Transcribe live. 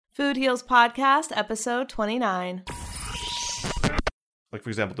Food Heals Podcast, episode 29. Like, for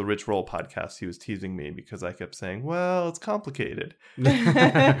example, the Rich Roll podcast, he was teasing me because I kept saying, well, it's complicated.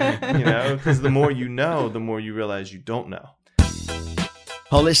 Because the more you know, the more you realize you don't know.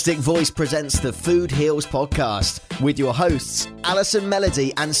 Holistic Voice presents the Food Heals Podcast with your hosts, Alison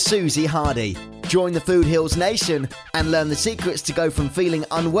Melody and Susie Hardy. Join the Food Heals Nation and learn the secrets to go from feeling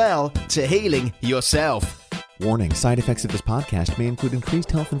unwell to healing yourself. Warning, side effects of this podcast may include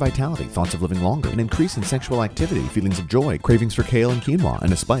increased health and vitality, thoughts of living longer, an increase in sexual activity, feelings of joy, cravings for kale and quinoa,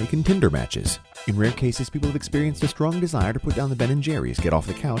 and a spike in Tinder matches. In rare cases, people have experienced a strong desire to put down the Ben & Jerry's, get off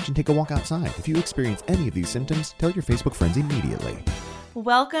the couch, and take a walk outside. If you experience any of these symptoms, tell your Facebook friends immediately.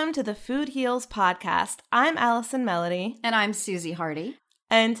 Welcome to the Food Heals Podcast. I'm Alison Melody. And I'm Susie Hardy.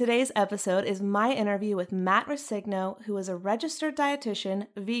 And today's episode is my interview with Matt Ruscigno, who is a registered dietitian,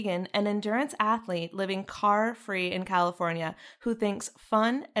 vegan, and endurance athlete living car-free in California, who thinks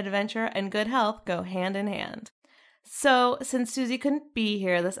fun, adventure, and good health go hand in hand. So, since Susie couldn't be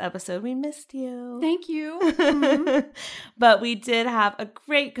here this episode, we missed you. Thank you. But we did have a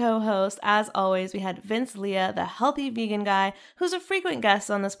great co-host. As always, we had Vince Leah, the healthy vegan guy, who's a frequent guest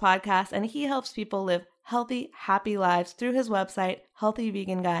on this podcast, and he helps people live healthy, happy lives through his website,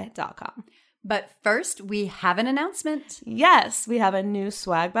 healthyveganguy.com. But first, we have an announcement. Yes, we have a new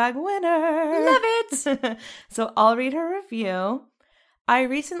swag bag winner. Love it. So I'll read her review. I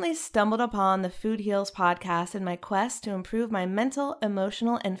recently stumbled upon the Food Heals podcast in my quest to improve my mental,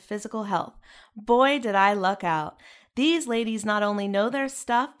 emotional, and physical health. Boy, did I luck out. These ladies not only know their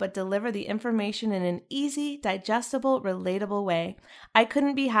stuff, but deliver the information in an easy, digestible, relatable way. I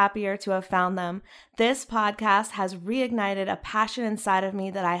couldn't be happier to have found them. This podcast has reignited a passion inside of me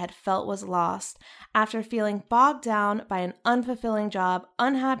that I had felt was lost. After feeling bogged down by an unfulfilling job,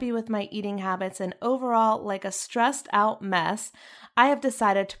 unhappy with my eating habits, and overall like a stressed out mess, I have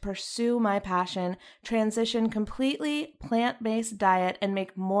decided to pursue my passion, transition completely plant-based diet, and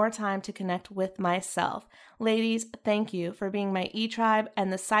make more time to connect with myself. Ladies, thank you for being my e-tribe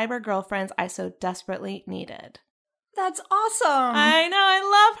and the cyber girlfriends I so desperately needed. That's awesome. I know,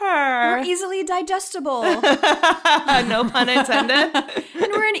 I love her. We're easily digestible. No pun intended.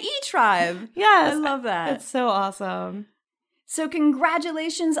 And we're an e-tribe. Yes. I love that. It's so awesome. So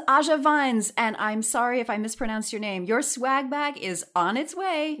congratulations, Aja Vines. And I'm sorry if I mispronounced your name. Your swag bag is on its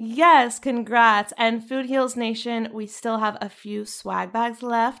way. Yes, congrats. And Food Heals Nation, we still have a few swag bags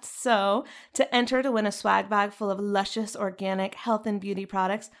left. So to enter to win a swag bag full of luscious, organic health and beauty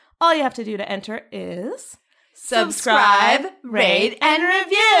products, all you have to do to enter is subscribe, rate, and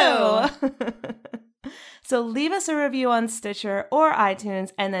review. So leave us a review on Stitcher or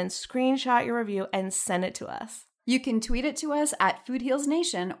iTunes and then screenshot your review and send it to us. You can tweet it to us at Food Heals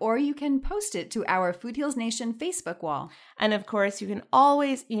Nation, or you can post it to our Food Heals Nation Facebook wall. And of course, you can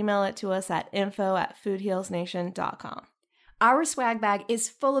always email it to us at info@foodhealsnation.com. Our swag bag is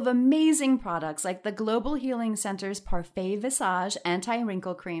full of amazing products like the Global Healing Center's Parfait Visage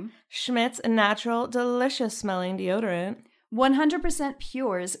Anti-Wrinkle Cream, Schmidt's Natural Delicious Smelling Deodorant, 100%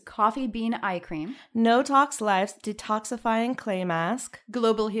 Pure's Coffee Bean Eye Cream, No Tox Life's Detoxifying Clay Mask,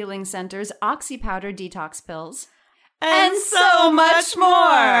 Global Healing Center's Oxy Powder Detox Pills, and so much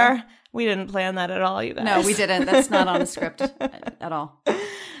more. We didn't plan that at all, you guys. No, we didn't. That's not on the script at all.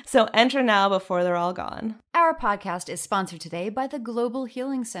 So enter now before they're all gone. Our podcast is sponsored today by the Global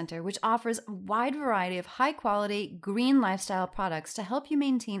Healing Center, which offers a wide variety of high-quality, green lifestyle products to help you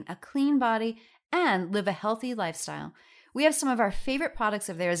maintain a clean body and live a healthy lifestyle. We have some of our favorite products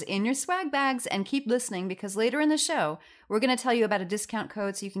of theirs in your swag bags, and keep listening because later in the show, we're going to tell you about a discount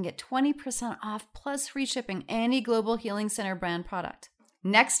code so you can get 20% off plus free shipping any Global Healing Center brand product.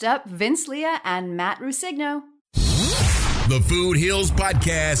 Next up, Vince Leah and Matt Ruscigno. The Food Heals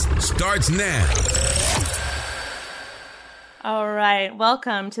Podcast starts now. All right,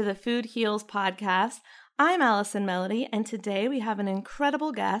 welcome to the Food Heals Podcast. I'm Alison Melody, and today we have an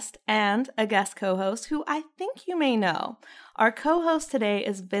incredible guest and a guest co-host who I think you may know. Our co-host today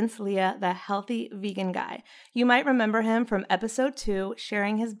is Vince Leah, the healthy vegan guy. You might remember him from episode 2,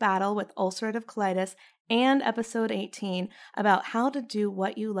 sharing his battle with ulcerative colitis, and episode 18 about how to do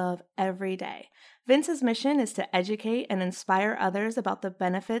what you love every day. Vince's mission is to educate and inspire others about the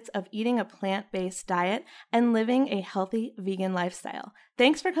benefits of eating a plant-based diet and living a healthy vegan lifestyle.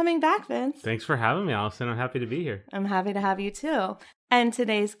 Thanks for coming back, Vince. Thanks for having me, Allison. I'm happy to be here. I'm happy to have you too. And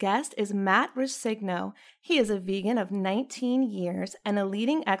today's guest is Matt Ruscigno. He is a vegan of 19 years and a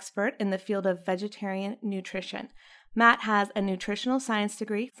leading expert in the field of vegetarian nutrition. Matt has a nutritional science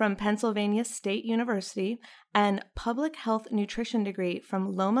degree from Pennsylvania State University and public health nutrition degree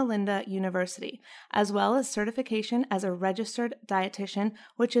from Loma Linda University, as well as certification as a registered dietitian,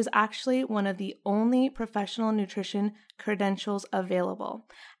 which is actually one of the only professional nutrition credentials available.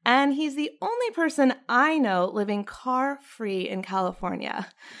 And he's the only person I know living car-free in California.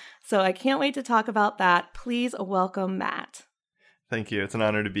 So I can't wait to talk about that. Please welcome Matt. Thank you. It's an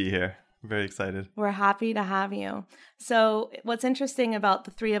honor to be here. I'm very excited. We're happy to have you. So what's interesting about the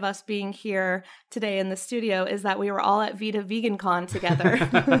three of us being here today in the studio is that we were all at Vita Vegan Con together.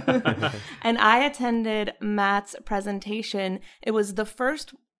 And I attended Matt's presentation. It was the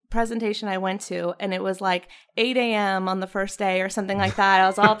first presentation I went to, and it was like 8 a.m. on the first day or something like that. I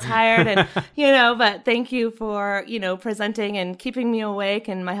was all tired and, but thank you for, presenting and keeping me awake.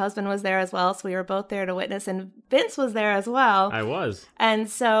 And my husband was there as well. So we were both there to witness, and Vince was there as well. I was. And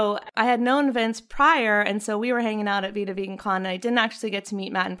so I had known Vince prior. And so we were hanging out at Vita Vegan Con, and I didn't actually get to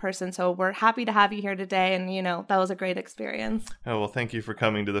meet Matt in person. So we're happy to have you here today. And, that was a great experience. Oh, well, thank you for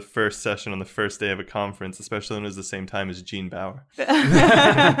coming to the first session on the first day of a conference, especially when it was the same time as Gene Bauer.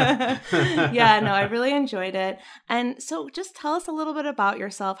 Yeah, no, I really enjoyed it. And so just tell us a little bit about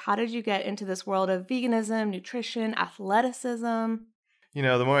yourself. How did you get into this world of veganism, nutrition, athleticism?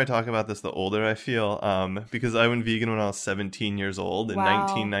 The more I talk about this, the older I feel, because I went vegan when I was 17 years old in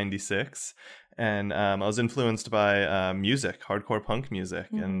 1996. And I was influenced by music, hardcore punk music.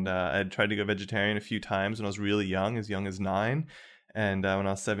 Mm-hmm. And I had tried to go vegetarian a few times when I was really young as 9. And when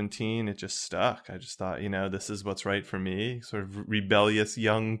I was 17, it just stuck. I just thought, this is what's right for me, sort of rebellious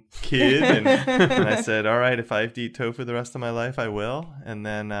young kid. And I said, all right, if I have to eat tofu the rest of my life, I will. And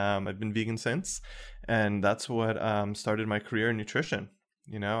then I've been vegan since. And that's what started my career in nutrition.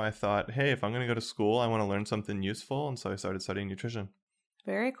 I thought, hey, if I'm going to go to school, I want to learn something useful. And so I started studying nutrition.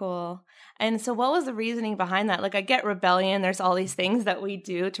 Very cool. And so what was the reasoning behind that? Like, I get rebellion. There's all these things that we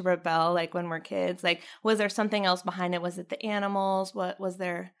do to rebel, like when we're kids. Like, was there something else behind it? Was it the animals? What was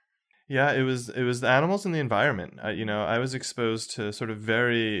there? Yeah, it was the animals and the environment. I was exposed to sort of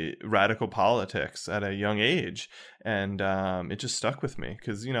very radical politics at a young age, and it just stuck with me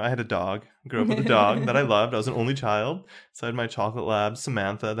because, I had a dog, grew up with a dog that I loved. I was an only child, so I had my chocolate lab,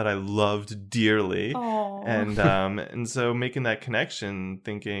 Samantha, that I loved dearly. Aww. And so making that connection,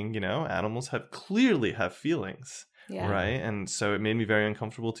 thinking, animals clearly have feelings. Yeah. Right. And so it made me very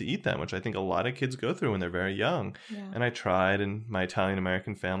uncomfortable to eat them, which I think a lot of kids go through when they're very young. Yeah. And I tried, and my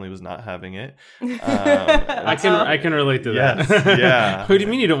Italian-American family was not having it. I can relate to that. Yes, yeah. What do you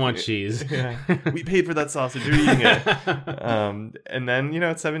mean you don't want cheese? Yeah. We paid for that sausage. You're eating it. And then,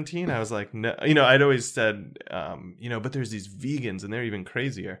 at 17, I was like, no. I'd always said, but there's these vegans, and they're even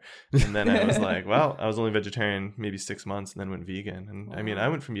crazier. And then I was like, well, I was only vegetarian maybe 6 months, and then went vegan. And wow. I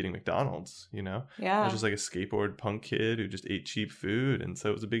went from eating McDonald's, Yeah. I was just like a skateboard punk kid who just ate cheap food, and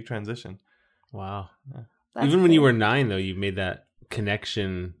so it was a big transition. Wow. Yeah. Even when you were 9, though, you made that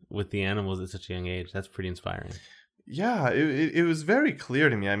connection with the animals at such a young age. That's pretty inspiring. Yeah, it was very clear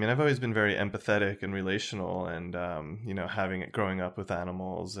to me. I mean, I've always been very empathetic and relational, and growing up with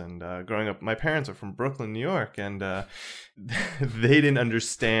animals, and growing up, my parents are from Brooklyn, New York, and they didn't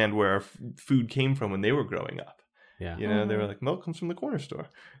understand where our food came from when they were growing up. Yeah. They were like, milk comes from the corner store.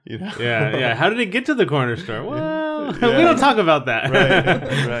 Yeah. How did it get to the corner store? Well, we don't talk about that.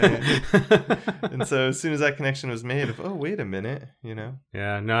 Right. And so as soon as that connection was made of, oh, wait a minute,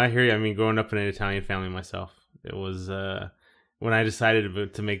 Yeah, no, I hear you. I mean, growing up in an Italian family myself, it was when I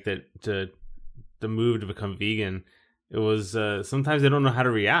decided to make the move to become vegan, it was sometimes they don't know how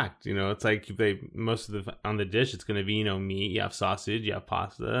to react. It's like on the dish, it's going to be, meat, you have sausage, you have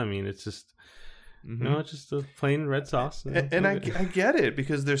pasta. I mean, it's just... Mm-hmm. No, it's just a plain red sauce. And I get it,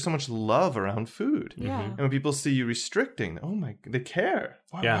 because there's so much love around food. Yeah. And when people see you restricting, they care.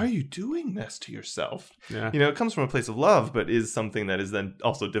 Why are you doing this to yourself? Yeah. It comes from a place of love, but is something that is then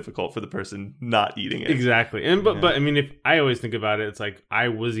also difficult for the person not eating it. Exactly. And but I mean, if I always think about it, it's like I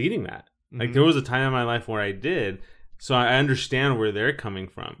was eating that. Like mm-hmm. there was a time in my life where I did. So I understand where they're coming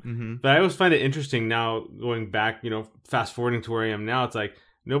from. Mm-hmm. But I always find it interesting now, going back, fast forwarding to where I am now, it's like,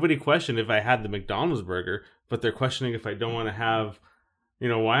 nobody questioned if I had the McDonald's burger, but they're questioning if I don't want to have,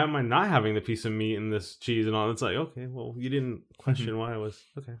 why am I not having the piece of meat and this cheese and all? It's like, okay, well, you didn't question why I was.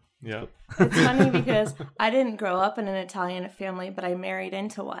 Okay. Yeah. It's funny because I didn't grow up in an Italian family, but I married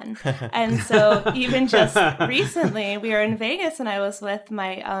into one. And so even just recently, we were in Vegas and I was with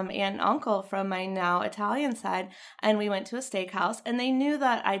my aunt and uncle from my now Italian side. And we went to a steakhouse and they knew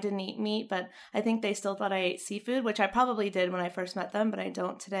that I didn't eat meat, but I think they still thought I ate seafood, which I probably did when I first met them, but I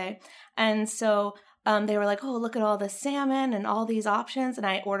don't today. And so they were like, oh, look at all the salmon and all these options. And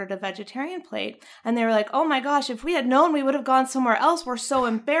I ordered a vegetarian plate. And they were like, oh my gosh, if we had known, we would have gone somewhere else. We're so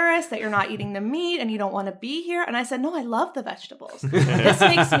embarrassed that you're not eating the meat and you don't want to be here. And I said, no, I love the vegetables. This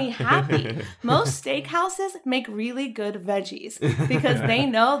makes me happy. Most steakhouses make really good veggies because they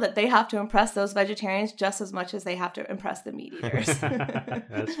know that they have to impress those vegetarians just as much as they have to impress the meat eaters.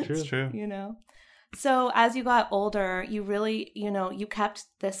 That's true. It's true. So as you got older, you really, you kept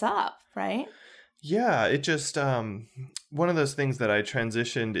this up, right? Yeah, it just one of those things that I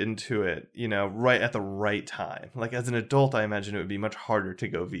transitioned into it, right at the right time. Like as an adult, I imagine it would be much harder to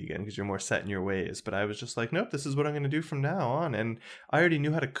go vegan because you're more set in your ways. But I was just like, nope, this is what I'm going to do from now on. And I already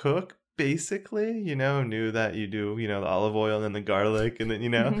knew how to cook, basically, knew that you do, the olive oil and then the garlic and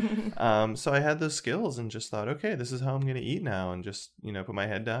then, so I had those skills and just thought, okay, this is how I'm going to eat now. And just, put my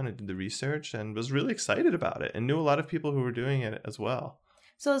head down and did the research and was really excited about it and knew a lot of people who were doing it as well.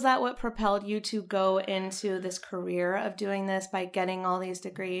 So is that what propelled you to go into this career of doing this by getting all these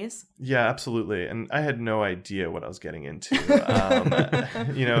degrees? Yeah, absolutely. And I had no idea what I was getting into.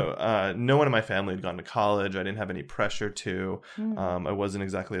 No one in my family had gone to college. I didn't have any pressure to. I wasn't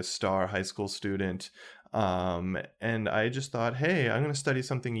exactly a star high school student. And I just thought, hey, I'm going to study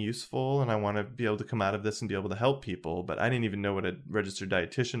something useful and I want to be able to come out of this and be able to help people. But I didn't even know what a registered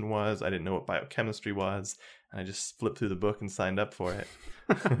dietitian was. I didn't know what biochemistry was. And I just flipped through the book and signed up for it.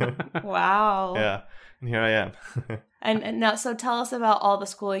 Wow. Yeah. And here I am. And now, so tell us about all the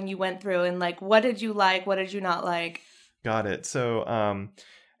schooling you went through and what did you like? What did you not like? Got it. So,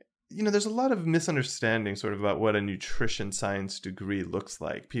 there's a lot of misunderstanding sort of about what a nutrition science degree looks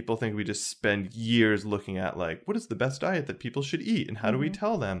like. People think we just spend years looking at what is the best diet that people should eat and how do we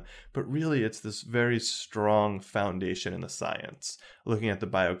tell them? But really it's this very strong foundation in the science, looking at the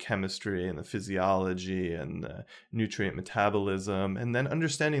biochemistry and the physiology and the nutrient metabolism, and then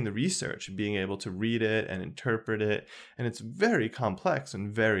understanding the research, being able to read it and interpret it. And it's very complex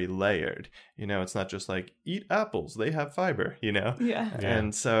and very layered. It's not just eat apples, they have fiber, Yeah.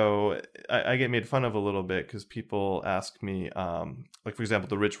 And so I get made fun of a little bit because people ask me, for example,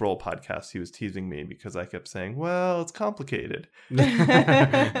 the Rich Roll podcast, he was teasing me because I kept saying, well, it's complicated,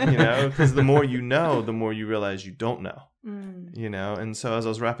 because the more you know, the more you realize you don't know, and so as I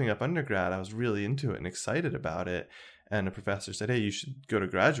was wrapping up undergrad, I was really into it and excited about it. And a professor said, hey, you should go to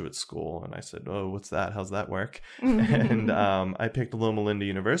graduate school. And I said, oh, what's that? How's that work? And I picked Loma Linda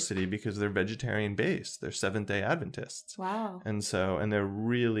University because they're vegetarian based. They're Seventh-day Adventists. Wow. And they're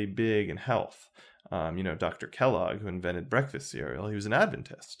really big in health. Dr. Kellogg, who invented breakfast cereal, he was an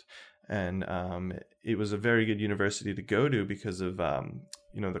Adventist. And it was a very good university to go to because of,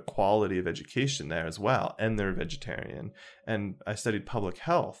 the quality of education there as well. And they're vegetarian. And I studied public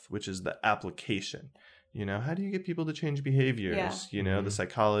health, which is the application. How do you get people to change behaviors? Yeah. The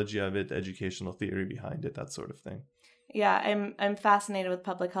psychology of it, the educational theory behind it, that sort of thing. Yeah, I'm fascinated with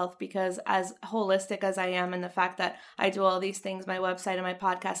public health because as holistic as I am and the fact that I do all these things, my website and my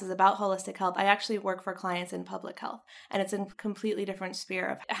podcast is about holistic health. I actually work for clients in public health and it's a completely different sphere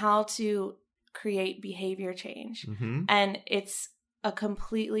of how to create behavior change. And it's a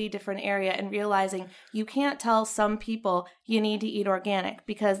completely different area and realizing you can't tell some people you need to eat organic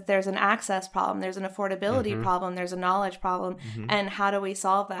because there's an access problem, there's an affordability problem, there's a knowledge problem, and how do we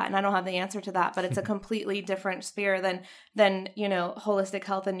solve that? And I don't have the answer to that, but it's a completely different sphere than holistic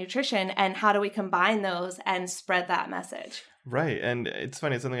health and nutrition, and how do we combine those and spread that message? Right. And it's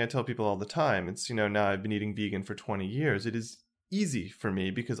funny, it's something I tell people all the time. It's, now I've been eating vegan for 20 years. It is easy for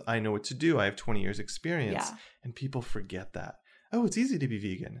me because I know what to do. I have 20 years experience, and people forget that. Oh, it's easy to be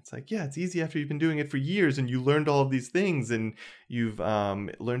vegan. It's it's easy after you've been doing it for years and you learned all of these things and you've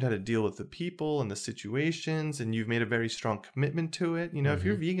learned how to deal with the people and the situations and you've made a very strong commitment to it. If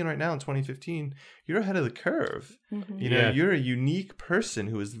you're vegan right now in 2015, you're ahead of the curve. You're a unique person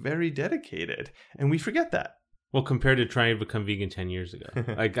who is very dedicated, and we forget that. Well, compared to trying to become vegan 10 years ago.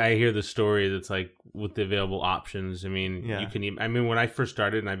 I hear the story that's with the available options. You can eat. When I first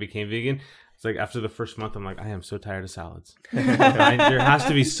started and I became vegan, It's like after the first month, I'm like, I am so tired of salads. There has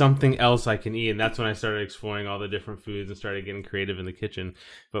to be something else I can eat. And that's when I started exploring all the different foods and started getting creative in the kitchen.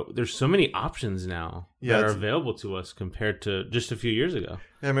 But there's so many options now that are available to us compared to just a few years ago.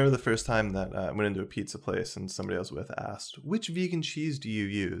 Yeah, I remember the first time that I went into a pizza place and somebody I was with asked, which vegan cheese do you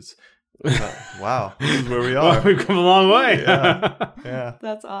use? Wow, this is where we are. Well, we've come a long way. Yeah.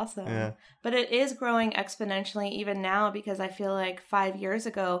 That's awesome. Yeah. But it is growing exponentially even now, because I feel like 5 years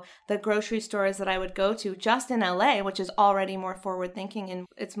ago, the grocery stores that I would go to just in LA, which is already more forward thinking and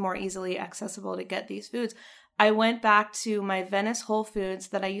it's more easily accessible to get these foods. I went back to my Venice Whole Foods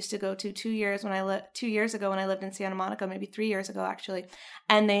that I used to go to 2 years ago when I lived in Santa Monica, maybe 3 years ago actually,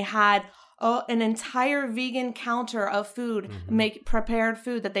 and they had an entire vegan counter of food, prepared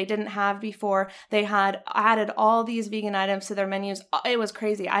food that they didn't have before. They had added all these vegan items to their menus. It was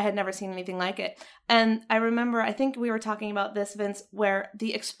crazy. I had never seen anything like it. And I remember, I think we were talking about this, Vince, where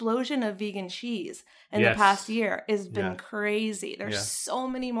the explosion of vegan cheese in the past year has been crazy. There's so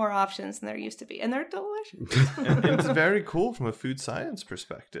many more options than there used to be, and they're delicious. and it's very cool from a food science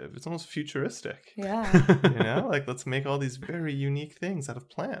perspective. It's almost futuristic. Yeah. Like let's make all these very unique things out of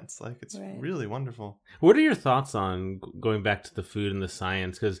plants. Like it's really wonderful. What are your thoughts on going back to the food and the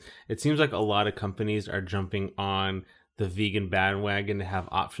science? Because it seems like a lot of companies are jumping on the vegan bandwagon to have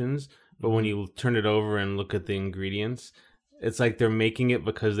options. But when you turn it over and look at the ingredients, it's like they're making it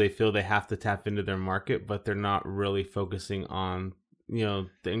because they feel they have to tap into their market, but they're not really focusing on, the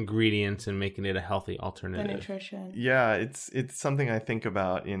ingredients and making it a healthy alternative. The nutrition. Yeah, it's something I think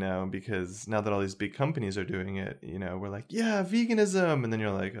about, because now that all these big companies are doing it, we're like, yeah, veganism. And then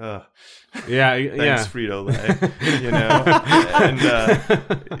you're like, oh, thanks, Frito-Lay,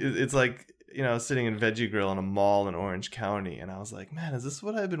 and it's like, sitting in Veggie Grill in a mall in Orange County, and I was like, man, is this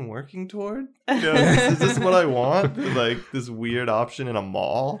what I've been working toward? Is this what I want? Like this weird option in a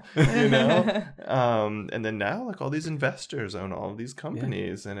mall, And then now, like all these investors own all of these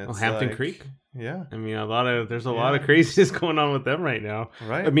companies, and it's Hampton Creek. Yeah, I mean, there's a lot of craziness going on with them right now.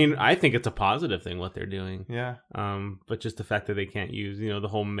 Right. I mean, I think it's a positive thing what they're doing. Yeah. But just the fact that they can't use, the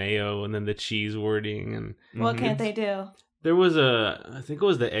whole mayo and then the cheese wording and what can't they do? There was I think it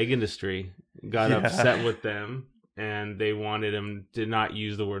was the egg industry got upset with them, and they wanted them to not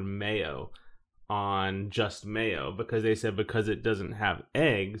use the word mayo on just mayo because they said because it doesn't have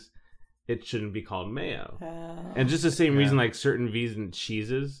eggs, it shouldn't be called mayo. And just the same reason, like certain vegan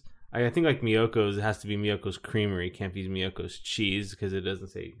cheeses, I think like Miyoko's, it has to be Miyoko's Creamery. It can't be Miyoko's cheese because it doesn't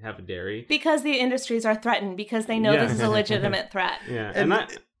say have a dairy. Because the industries are threatened, because they know this is a legitimate threat. Yeah, and I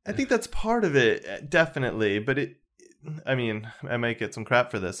think that's part of it, definitely. But I might get some crap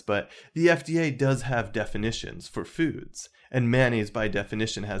for this, but the FDA does have definitions for foods, and mayonnaise by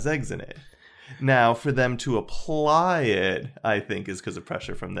definition has eggs in it. Now, for them to apply it, I think, is because of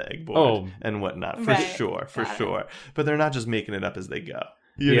pressure from the egg board and whatnot, for sure. But they're not just making it up as they go.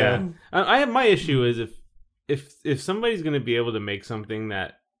 You know? My issue is if somebody's going to be able to make something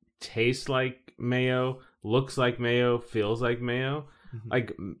that tastes like mayo, looks like mayo, feels like mayo,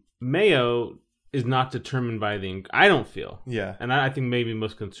 like mayo is not determined by I don't feel. Yeah. And I think maybe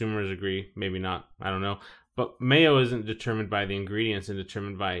most consumers agree, maybe not, I don't know. But mayo isn't determined by the ingredients and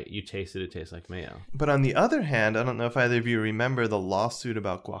determined by you taste it tastes like mayo. But on the other hand, I don't know if either of you remember the lawsuit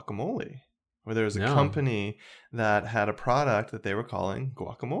about guacamole, where there was a company that had a product that they were calling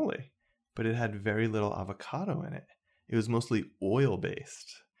guacamole, but it had very little avocado in it. It was mostly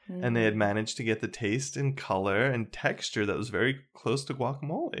oil-based. And they had managed to get the taste and color and texture that was very close to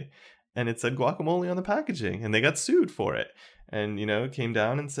guacamole. And it said guacamole on the packaging, and they got sued for it. And, it came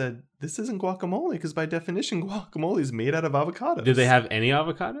down and said, this isn't guacamole, because by definition, guacamole is made out of avocados. Did they have any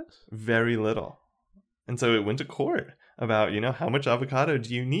avocados? Very little. And so it went to court about, how much avocado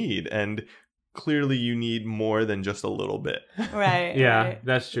do you need? And clearly you need more than just a little bit. Right. Yeah,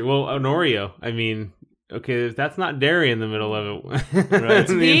 that's true. Well, an Oreo, okay, if that's not dairy in the middle of it. Right.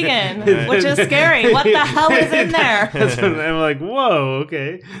 It's vegan, which is scary. What the hell is in there? That's what I'm like, whoa,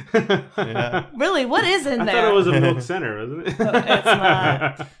 okay. Yeah. Really, what is in there? I thought it was a milk center, wasn't it? It's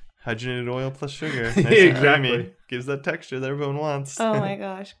not. Hydrogenated oil plus sugar. Nice Exactly. Gives that texture that everyone wants. Oh my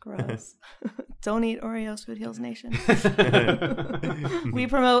gosh, gross. Don't eat Oreos, Food Heals Nation. We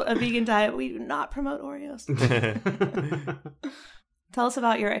promote a vegan diet. We do not promote Oreos. Tell us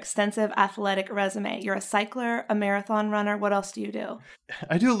about your extensive athletic resume. You're a cycler, a marathon runner. What else do you do?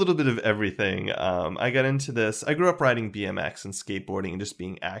 I do a little bit of everything. I got into this. I grew up riding BMX and skateboarding and just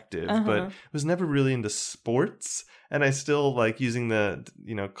being active, but was never really into sports. And I still like using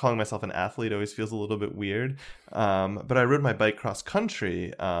calling myself an athlete always feels a little bit weird. But I rode my bike cross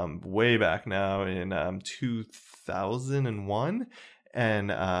country way back now in 2001.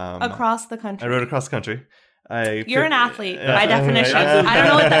 And across the country. I rode across country. You're an athlete by definition. I don't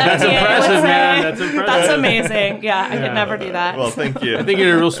know what the That's FDA impressive, would say. man. That's impressive. That's amazing. Yeah, I could never do that. Well, thank you. I think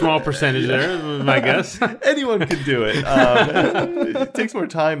you're a real small percentage there, my guess. Anyone could do it. It takes more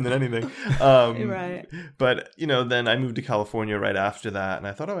time than anything. Right. But, then I moved to California right after that. And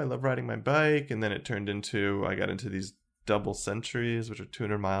I thought, I love riding my bike. And then it turned into, I got into these double centuries, which are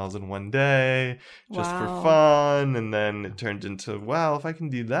 200 miles in one day, just for fun. And then it turned into, wow, if I can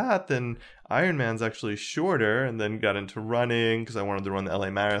do that, then Ironman's actually shorter. And then got into running because I wanted to run the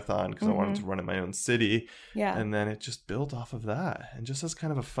LA Marathon because I wanted to run in my own city. Yeah. And then it just built off of that, and just as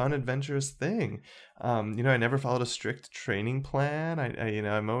kind of a fun, adventurous thing. I never followed a strict training plan.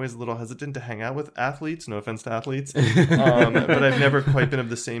 I'm always a little hesitant to hang out with athletes. No offense to athletes, but I've never quite been of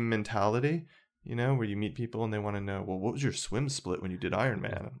the same mentality. Where you meet people and they want to know, well, what was your swim split when you did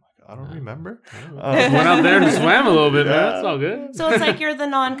Ironman? I'm like, I don't remember. Went out there and swam a little bit, man. That's all good. So it's like you're the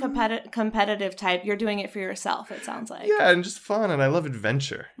non-competitive type. You're doing it for yourself, it sounds like. Yeah, and just fun. And I love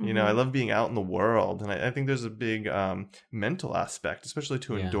adventure. I love being out in the world. And I think there's a big mental aspect, especially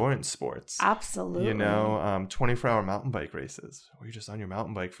to endurance sports. Absolutely. 24-hour mountain bike races where you're just on your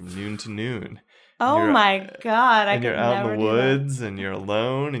mountain bike from noon to noon. Oh my God. And you're out in the woods and you're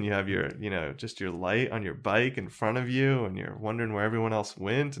alone and you have your, just your light on your bike in front of you and you're wondering where everyone else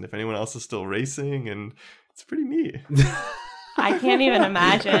went and if anyone else is still racing, and it's pretty neat. I can't even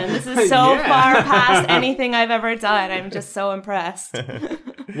imagine. This is so far past anything I've ever done. I'm just so impressed.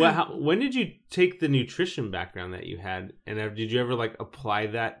 Well, when did you take the nutrition background that you had, and did you ever apply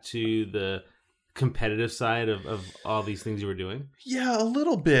that to the competitive side of all these things you were doing? Yeah, a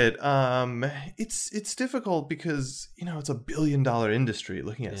little bit. It's difficult because it's a $1 billion industry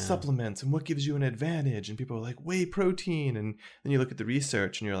looking at supplements and what gives you an advantage, and people are like whey protein, and then you look at the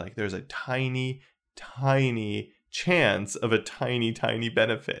research and you're like, there's a tiny chance of a tiny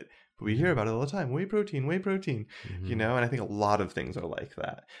benefit. But we hear about it all the time. Whey protein, and I think a lot of things are like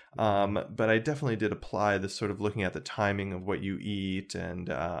that. But I definitely did apply this sort of looking at the timing of what you eat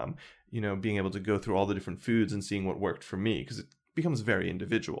and, being able to go through all the different foods and seeing what worked for me, because it becomes very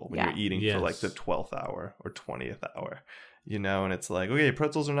individual when you're eating for the 12th hour or 20th hour. And it's like, okay,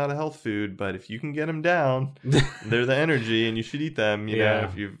 pretzels are not a health food, but if you can get them down, they're the energy and you should eat them,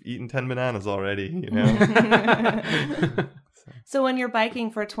 if you've eaten 10 bananas already, So when you're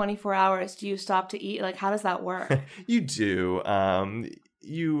biking for 24 hours, do you stop to eat? Like, how does that work? You do.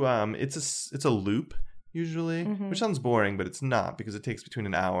 It's a loop usually, which sounds boring, but it's not, because it takes between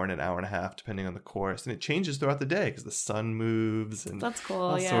an hour and a half, depending on the course. And it changes throughout the day because the sun moves and that's cool,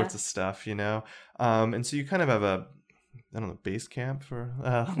 all sorts of stuff, And so you kind of have a, base camp, for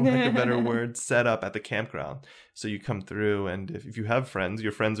like a better word, set up at the campground. So you come through, and if you have friends,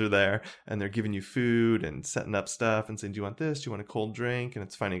 your friends are there, and they're giving you food and setting up stuff and saying, do you want this? Do you want a cold drink? And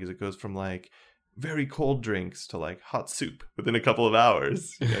it's funny because it goes from very cold drinks to hot soup within a couple of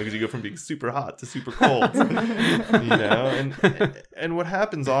hours, because you go from being super hot to super cold, and what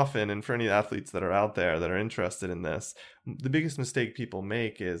happens often, and for any athletes that are out there that are interested in this, the biggest mistake people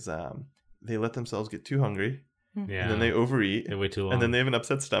make is they let themselves get too hungry. Yeah. And then they overeat. They wait too long. And then they have an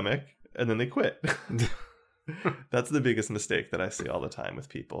upset stomach. And then they quit. That's the biggest mistake that I see all the time with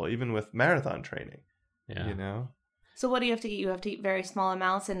people, even with marathon training. Yeah. So what do you have to eat? You have to eat very small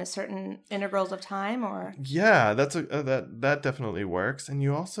amounts in a certain intervals of time, or? Yeah, that's that definitely works. And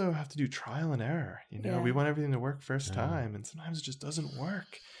you also have to do trial and error. We want everything to work first time. And sometimes it just doesn't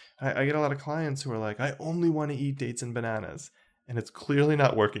work. I get a lot of clients who are like, I only want to eat dates and bananas. And it's clearly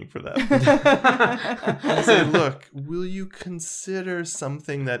not working for them. I say, look, will you consider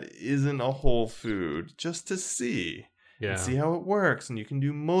something that isn't a whole food just to see? And see how it works. And you can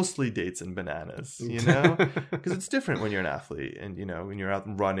do mostly dates and bananas, because it's different when you're an athlete and, when you're out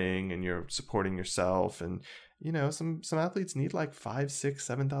running and you're supporting yourself. And, some athletes need 5,000,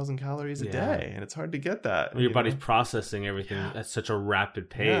 6,000, 7,000 calories a day. And it's hard to get that. Well, your body's processing everything at such a rapid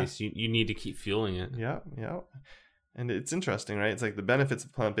pace. You need to keep fueling it. Yeah. And it's interesting, right? It's like the benefits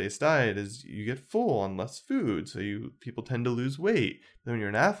of plant-based diet is you get full on less food. So people tend to lose weight. Then when you're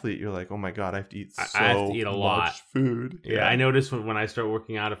an athlete, you're like, oh my God, I have to eat a lot of food. Yeah, I notice when I start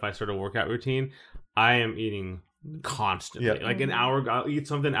working out, if I start a workout routine, I am eating constantly. Like an hour, I'll eat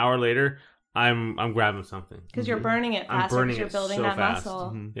something, an hour later, I'm grabbing something. Because you're burning it faster because you're building that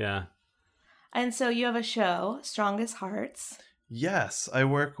muscle. Mm-hmm. Yeah. And so you have a show, Strongest Hearts. Yes, I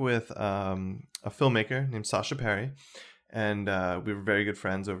work with a filmmaker named Sasha Perry, and we were very good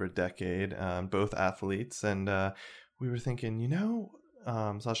friends over a decade, both athletes, and we were thinking,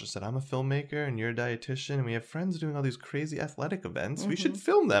 Sasha said, I'm a filmmaker and you're a dietitian, and we have friends doing all these crazy athletic events. We should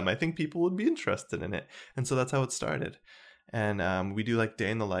film them. I think people would be interested in it. And so that's how it started. And we do like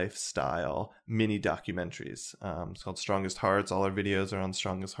day in the life style mini documentaries. It's called Strongest Hearts. All our videos are on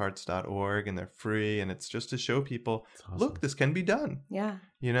strongesthearts.org, and they're free. And it's just to show people, Awesome. look, this can be done. Yeah.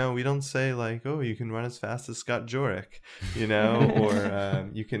 You know, we don't say like, oh, you can run as fast as Scott Jurek, you know, or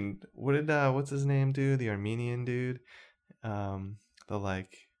you can, what's his name do? The Armenian dude, the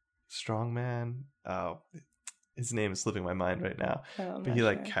like strongman. Oh, his name is slipping my mind right now. But he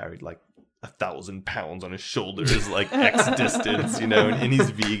like carried like 1,000 pounds on his shoulders, like X distance, you know, and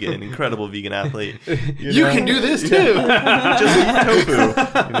he's vegan, incredible vegan athlete. You can do this too. Just eat tofu,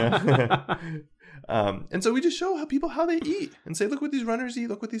 you know. And so we just show how they eat and say, look what these runners eat,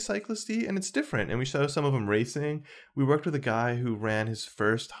 look what these cyclists eat, and it's different. And we show some of them racing. We worked with a guy who ran his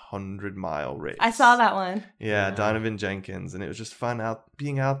first 100-mile race. I saw that one. Yeah, Donovan Jenkins, and it was just fun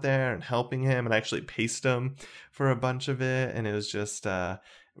being out there and helping him, and I actually paced him for a bunch of it, and it was just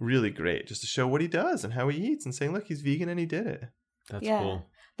really great just to show what he does and how he eats and saying, look, he's vegan and he did it. That's cool.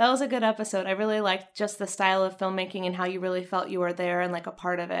 That was a good episode. I really liked just the style of filmmaking and how you really felt you were there and like a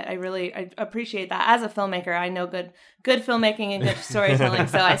part of it. I appreciate that. As a filmmaker, I know good filmmaking and good storytelling.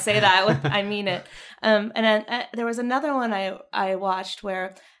 So I say that I mean it. And then there was another one I watched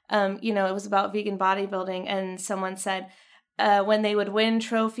where, it was about vegan bodybuilding, and someone said, when they would win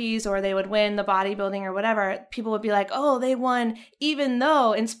trophies or they would win the bodybuilding or whatever, people would be like, oh, they won even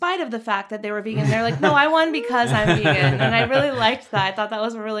though, in spite of the fact that they were vegan. They're like, no, I won because I'm vegan. And I really liked that. I thought that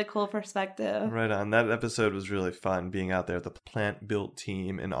was a really cool perspective. Right on. That episode was really fun, being out there with the Plant Built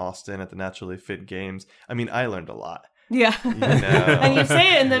team in Austin at the Naturally Fit Games. I mean, I learned a lot. Yeah. You know, and you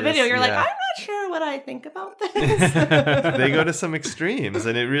say it in the video. You're like, I'm not sure what I think about this. They go to some extremes,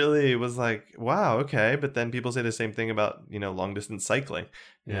 and it really was like, wow, okay. But then people say the same thing about, long distance cycling.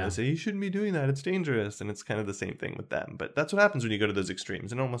 They say, you shouldn't be doing that. It's dangerous. And it's kind of the same thing with them. But that's what happens when you go to those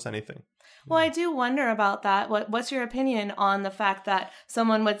extremes in almost anything. Well, I do wonder about that. What's your opinion on the fact that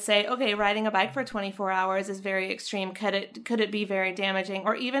someone would say, okay, riding a bike for 24 hours is very extreme. Could it be very damaging?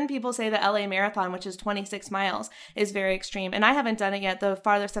 Or even people say the LA Marathon, which is 26 miles, is very extreme. And I haven't done it yet. The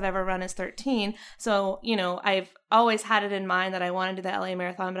farthest I've ever run is 13. So, I've always had it in mind that I want to do the LA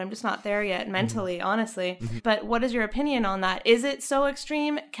Marathon, but I'm just not there yet mentally, honestly. But what is your opinion on that? Is it so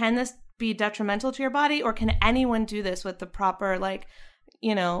extreme? Can this be detrimental to your body, or can anyone do this with the proper,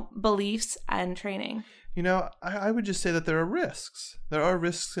 beliefs and training? I would just say that there are risks. There are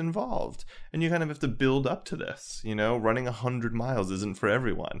risks involved. And you kind of have to build up to this. Running 100 miles isn't for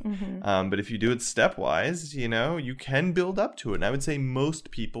everyone. But if you do it stepwise, you can build up to it. And I would say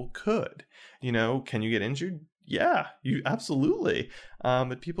most people could. Can you get injured? Yeah, you absolutely.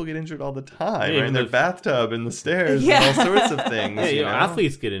 But people get injured all the time, right? In their bathtub, in the stairs, and all sorts of things.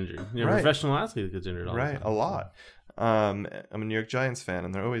 Athletes get injured. Right. Professional athletes get injured all the time. Right, a lot. I'm a New York Giants fan,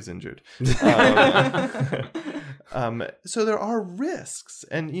 and they're always injured. So there are risks.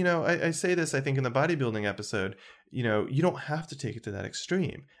 And, I say this, I think, in the bodybuilding episode, you don't have to take it to that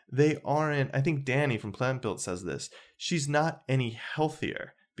extreme. They aren't, I think Danny from Plant Built says this, she's not any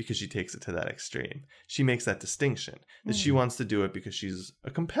healthier because she takes it to that extreme. She makes that distinction that she wants to do it because she's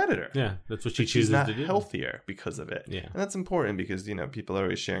a competitor. Yeah, that's what she chooses to do. She's not healthier because of it. Yeah. And that's important because, people are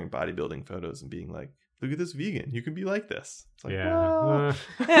always sharing bodybuilding photos and being like, look at this vegan. You can be like this. It's like, well.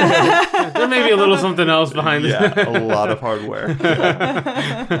 There may be a little something else behind this. Yeah, a lot of hard work.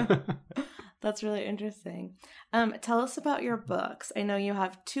 That's really interesting. Tell us about your books. I know you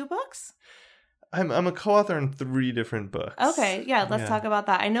have 2 books. I'm a co-author on 3 different books. Okay, let's talk about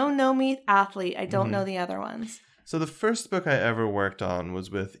that. I know No Meat Athlete. I don't know the other ones. So the first book I ever worked on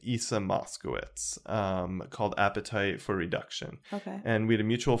was with Isa Moskowitz, called Appetite for Reduction. Okay. And we had a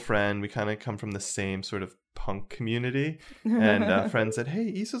mutual friend. We kind of come from the same sort of punk community. And a friend said, hey,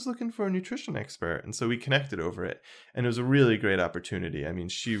 Isa's looking for a nutrition expert. And so we connected over it. And it was a really great opportunity. I mean,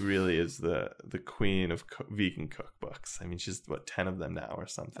 she really is the queen of vegan cookbooks. I mean, she's, 10 of them now or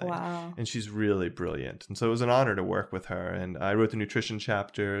something. Wow. And she's really brilliant. And so it was an honor to work with her. And I wrote the nutrition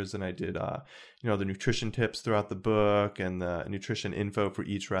chapters, and I did, the nutrition tips throughout the book and the nutrition info for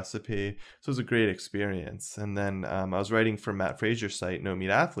each recipe. So it was a great experience. And then I was writing for Matt Frazier's site, No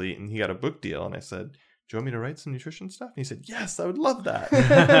Meat Athlete, and he got a book deal. And I said, do you want me to write some nutrition stuff? And he said, yes, I would love that.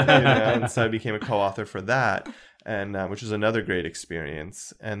 And so I became a co-author for that, and which was another great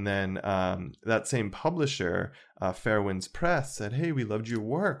experience. And then that same publisher, Fairwinds Press, said, hey, we loved your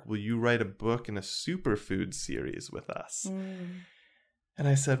work. Will you write a book in a superfood series with us? And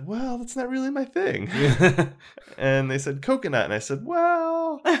I said, well, that's not really my thing. And they said, coconut. And I said,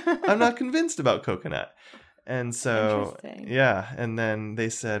 well, I'm not convinced about coconut. And so, and then they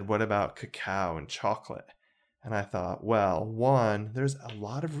said, what about cacao and chocolate? And I thought, well, one, there's a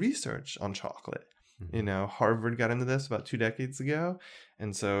lot of research on chocolate. You know, Harvard got into this about 2 decades ago.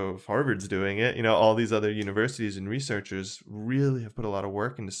 And so if Harvard's doing it, you know, all these other universities and researchers really have put a lot of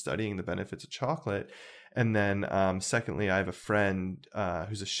work into studying the benefits of chocolate. And then secondly, I have a friend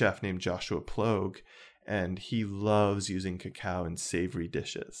who's a chef named Joshua Plogue, and he loves using cacao in savory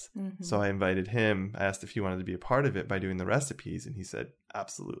dishes. Mm-hmm. So I invited him. I asked if he wanted to be a part of it by doing the recipes, and he said,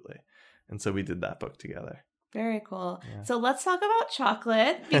 absolutely. And so we did that book together. Very cool. Yeah. So let's talk about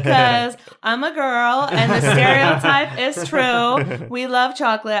chocolate, because I'm a girl and the stereotype is true. We love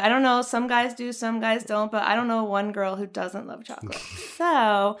chocolate. I don't know. Some guys do, some guys don't, but I don't know one girl who doesn't love chocolate.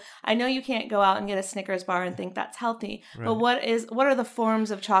 So I know you can't go out and get a Snickers bar and think that's healthy. Right. But what are the forms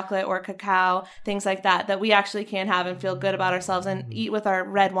of chocolate or cacao, things like that we actually can have and feel good about ourselves and eat with our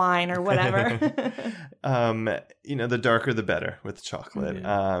red wine or whatever? You know, the darker the better with chocolate.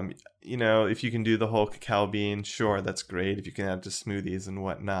 Yeah. You know, if you can do the whole cacao bean, sure, that's great. If you can add to smoothies and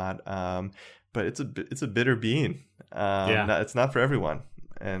whatnot. But it's a bitter bean. It's not for everyone.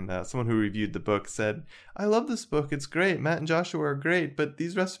 And someone who reviewed the book said, I love this book. It's great. Matt and Joshua are great, but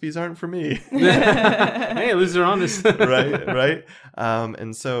these recipes aren't for me. Hey, at least they're honest. Right.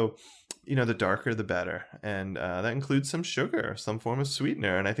 And so, you know, the darker, the better. And that includes some sugar, some form of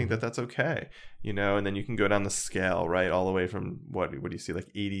sweetener. And I think that's okay, you know, and then you can go down the scale, right? All the way from what do you see,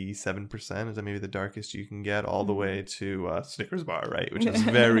 like 87%? Is that maybe the darkest you can get, all the way to Snickers bar, right? Which has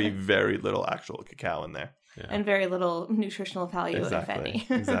very, very little actual cacao in there. Yeah. And very little nutritional value, if any.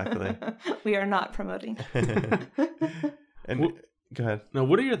 Exactly. We are not promoting. And go ahead. Now,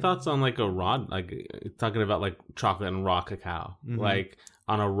 what are your thoughts on like a raw, like talking about like chocolate and raw cacao, like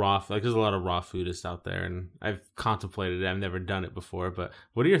on a raw, like there's a lot of raw foodists out there, and I've contemplated it. I've never done it before, but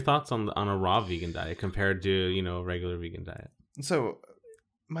what are your thoughts on a raw vegan diet compared to, you know, a regular vegan diet? So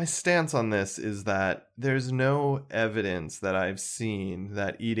my stance on this is that there's no evidence that I've seen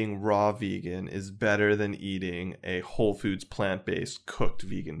that eating raw vegan is better than eating a whole foods plant-based cooked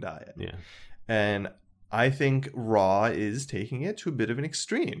vegan diet. Yeah. And I think raw is taking it to a bit of an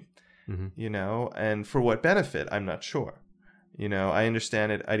extreme, you know, and for what benefit, I'm not sure. You know, I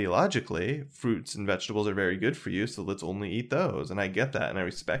understand it ideologically. Fruits and vegetables are very good for you, so let's only eat those. And I get that, and I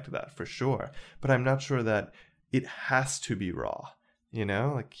respect that for sure. But I'm not sure that it has to be raw. You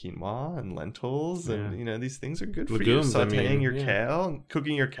know, like quinoa and lentils and, you know, these things are good for Legumes, you. Sauteing your kale and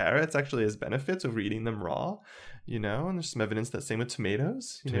cooking your carrots actually has benefits over eating them raw, you know, and there's some evidence that same with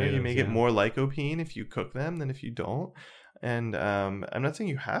tomatoes. You know, you may get more lycopene if you cook them than if you don't. And I'm not saying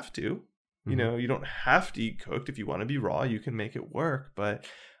you have to. You know, you don't have to eat cooked. If you want to be raw, you can make it work. But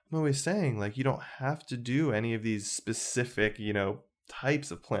I'm always saying, like, you don't have to do any of these specific, you know, types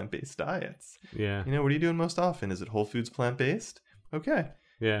of plant-based diets. Yeah. You know, what are you doing most often? Is it whole foods plant-based? Okay.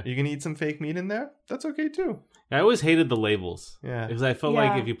 Yeah. You can eat some fake meat in there? That's okay too. I always hated the labels. Yeah. Because I felt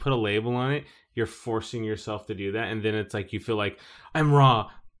like if you put a label on it, you're forcing yourself to do that. And then it's like you feel like, I'm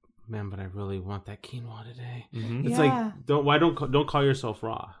raw. Man, but I really want that quinoa today. It's like, don't call yourself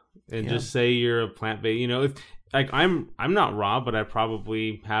raw. And just say you're a plant-based. You know, if, like I'm not raw, but I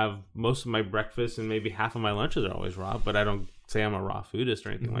probably have most of my breakfast and maybe half of my lunches are always raw, but I don't say I'm a raw foodist or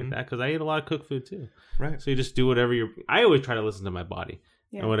anything like that, because I eat a lot of cooked food too. Right. So you just do whatever I always try to listen to my body.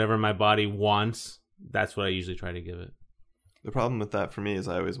 And whatever my body wants, that's what I usually try to give it. The problem with that for me is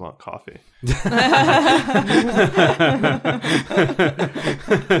I always want coffee.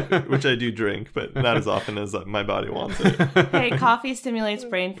 Which I do drink, but not as often as my body wants it. Hey, coffee stimulates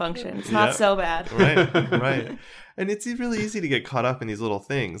brain function. It's not so bad. Right. And it's really easy to get caught up in these little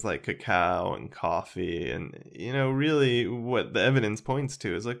things like cacao and coffee. And, you know, really what the evidence points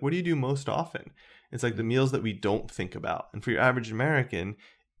to is like, what do you do most often? It's like the meals that we don't think about. And for your average American,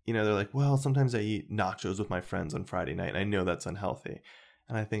 you know, they're like, well, sometimes I eat nachos with my friends on Friday night, and I know that's unhealthy.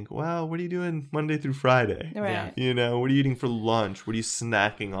 And I think, well, what are you doing Monday through Friday? Right. You know, what are you eating for lunch? What are you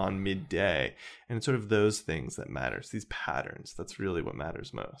snacking on midday? And it's sort of those things that matters, these patterns. That's really what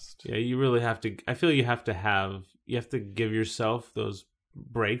matters most. Yeah, you really have to, I feel you have to give yourself those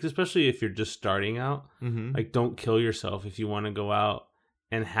breaks, especially if you're just starting out. Like, don't kill yourself if you want to go out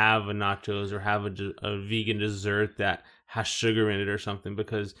and have a nachos or have a vegan dessert that has sugar in it or something,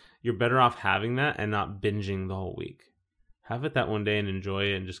 because you're better off having that and not binging the whole week. Have it that one day and enjoy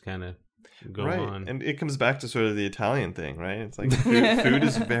it and just kind of go on. And it comes back to sort of the Italian thing, right? It's like food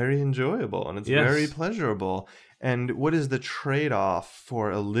is very enjoyable and it's very pleasurable. And what is the trade-off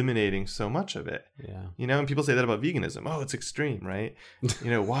for eliminating so much of it? Yeah. You know, and people say that about veganism. Oh, it's extreme, right?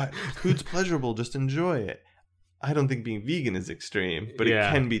 You know, why? Food's pleasurable, just enjoy it. I don't think being vegan is extreme, but it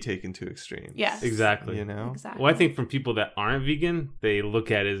can be taken to extremes. Yes. Exactly. You know? Exactly. Well, I think from people that aren't vegan, they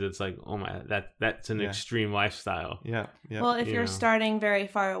look at it as it's like, oh my, that's an extreme lifestyle. Yeah. Well, if you're starting very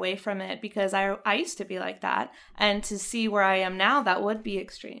far away from it, because I used to be like that, and to see where I am now, that would be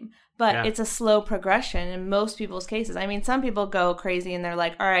extreme. But it's a slow progression in most people's cases. I mean, some people go crazy and they're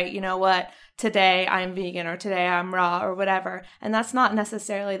like, all right, you know what? Today I'm vegan, or today I'm raw, or whatever. And that's not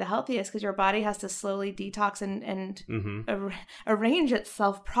necessarily the healthiest, because your body has to slowly detox and arrange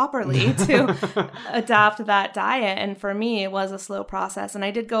itself properly to adapt that diet. And for me, it was a slow process. And I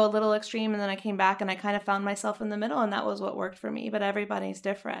did go a little extreme, and then I came back and I kind of found myself in the middle, and that was what worked for me. But everybody's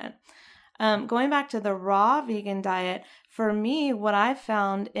different. Going back to the raw vegan diet, for me, what I've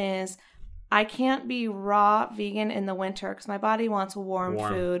found is I can't be raw vegan in the winter because my body wants warm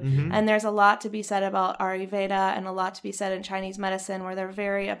food. Mm-hmm. And there's a lot to be said about Ayurveda and a lot to be said in Chinese medicine where they're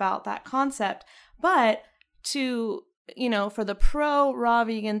very about that concept. But to, for the pro raw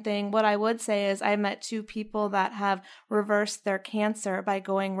vegan thing, what I would say is I met 2 people that have reversed their cancer by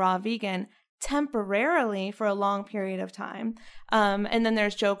going raw vegan temporarily for a long period of time. And then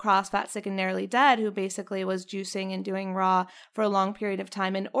there's Joe Cross, Fat, Sick, and Nearly Dead, who basically was juicing and doing raw for a long period of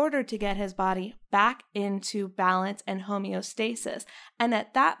time in order to get his body back into balance and homeostasis. And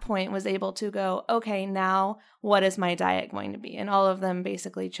at that point was able to go, okay, now what is my diet going to be? And all of them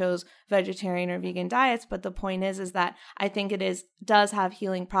basically chose vegetarian or vegan diets. But the point is that I think it does have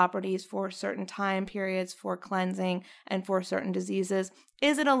healing properties for certain time periods, for cleansing, and for certain diseases.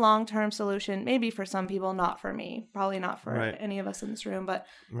 Is it a long-term solution? Maybe for some people, not for me. Probably not for any of us in this room, but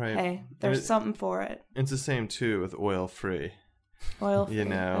hey, there's something for it. It's the same too with oil-free. Oil-free,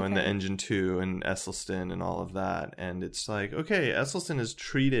 and the Engine 2 and Esselstyn and all of that. And it's like, okay, Esselstyn has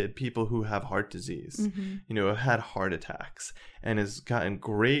treated people who have heart disease, have had heart attacks, and has gotten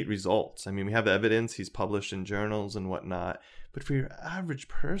great results. I mean, we have evidence. He's published in journals and whatnot. But for your average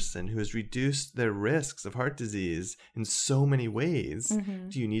person who has reduced their risks of heart disease in so many ways,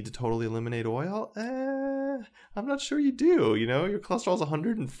 do you need to totally eliminate oil? I'm not sure you do. Your cholesterol's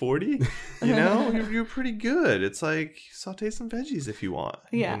 140. You're pretty good. It's like saute some veggies if you want.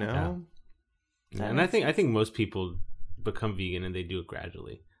 Yeah. And I think most people become vegan and they do it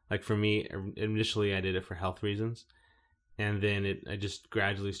gradually. Like for me, initially I did it for health reasons. And then I just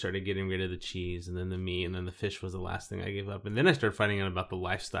gradually started getting rid of the cheese and then the meat, and then the fish was the last thing I gave up. And then I started finding out about the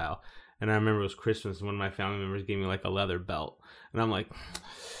lifestyle. And I remember it was Christmas, and one of my family members gave me like a letter belt. And I'm like,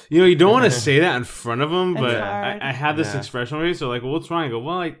 you don't want to say that in front of them, but I have this expression already. So like, well, what's wrong? I go,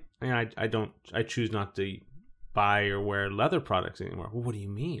 well, I choose not to buy or wear leather products anymore. Well, what do you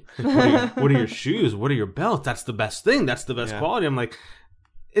mean? What are your shoes? What are your belts? That's the best thing. That's the best quality. I'm like,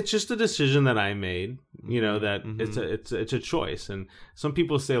 it's just a decision that I made, that it's a choice. And some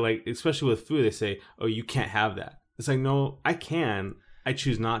people say, like, especially with food, they say, oh, you can't have that. It's like, no, I can. I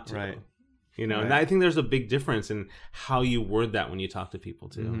choose not to. Right. And I think there's a big difference in how you word that when you talk to people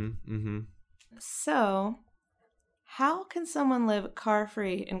too. So how can someone live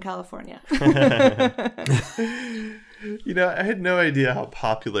car-free in California? I had no idea how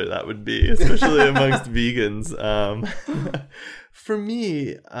popular that would be, especially amongst vegans. For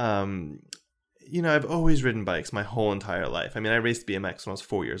me, I've always ridden bikes my whole entire life. I mean, I raced BMX when I was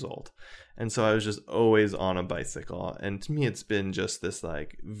 4 years old. And so I was just always on a bicycle. And to me, it's been just this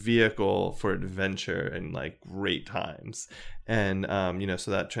like vehicle for adventure and like great times. And, so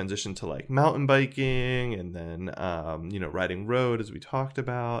that transitioned to like mountain biking and then, riding road as we talked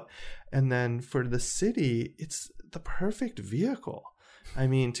about. And then for the city, it's the perfect vehicle. I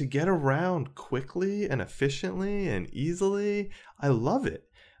mean, to get around quickly and efficiently and easily, I love it.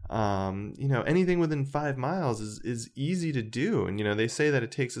 Anything within 5 miles is easy to do. And, they say that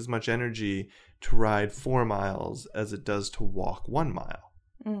it takes as much energy to ride 4 miles as it does to walk 1 mile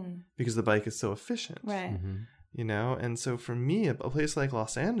because the bike is so efficient. Right. And so for me, a place like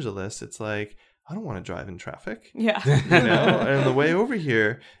Los Angeles, it's like, I don't want to drive in traffic. Yeah. And the way over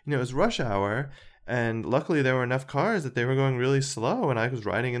here, it was rush hour. And luckily there were enough cars that they were going really slow, and I was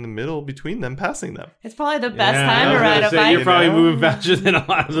riding in the middle between them, passing them. It's probably the best time to ride a bike. You're probably moving faster than a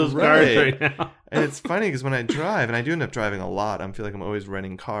lot of those cars right now. And it's funny because when I drive, and I do end up driving a lot, I feel like I'm always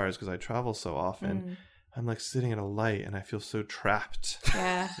renting cars because I travel so often. I'm like sitting at a light and I feel so trapped.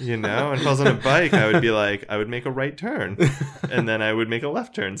 Yeah. And if I was on a bike, I would be like, I would make a right turn and then I would make a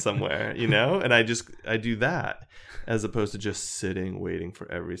left turn somewhere, and I do that as opposed to just sitting waiting for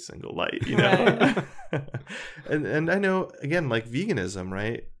every single light, Right. and I know, again, like veganism,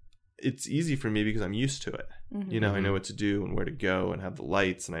 right? it's easy for me because I'm used to it. Mm-hmm. You know, I know what to do and where to go and have the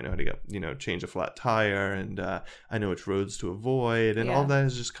lights, and I know how to go, you know, change a flat tire, and I know which roads to avoid, and all that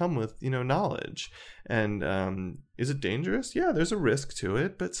has just come with, you know, knowledge. And is it dangerous? Yeah, there's a risk to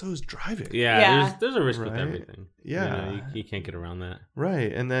it, but so is driving. Yeah. There's a risk with Right? everything. Yeah. You know, you can't get around that.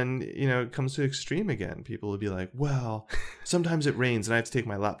 Right. And then, you know, it comes to extreme again. People will be like, well, sometimes it rains and I have to take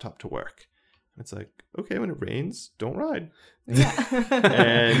my laptop to work. It's like, okay, when it rains, don't ride. Yeah.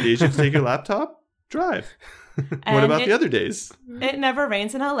 And days you have to take your laptop, drive. What about the other days? It never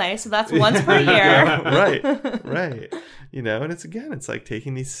rains in LA, so that's once per year. Right. You know, and it's like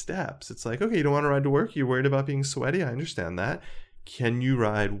taking these steps. It's like, okay, you don't want to ride to work. You're worried about being sweaty. I understand that. Can you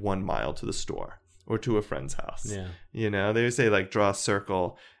ride 1 mile to the store or to a friend's house? Yeah. You know, they would say like draw a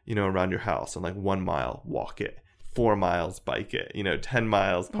circle, you know, around your house, and like 1 mile, walk it. 4 miles, bike it. You know, 10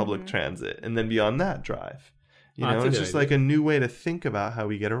 miles, public transit. And then beyond that, drive. You know, it's just like a new way to think about how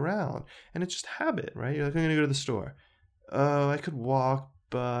we get around. And it's just habit, right? You're like, I'm going to go to the store. Oh, I could walk,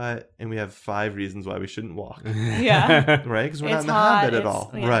 but... And we have 5 reasons why we shouldn't walk. Yeah. Right? Because we're It's not in the hot, habit at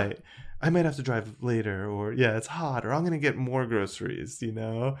all. yeah. Right. I might have to drive later, or it's hot, or I'm going to get more groceries, you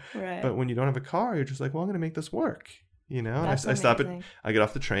know? Right. But when you don't have a car, you're just like, well, I'm going to make this work, you know? That's And I stop at... amazing. I get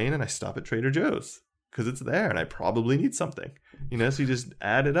off the train and I stop at Trader Joe's because it's there and I probably need something, you know? So you just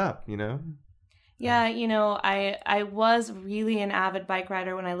add it up, you know? Yeah, you know, I was really an avid bike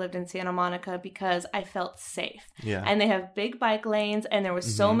rider when I lived in Santa Monica because I felt safe. Yeah. And they have big bike lanes, and there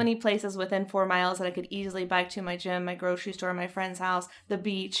was so many places within 4 miles that I could easily bike to my gym, my grocery store, my friend's house, the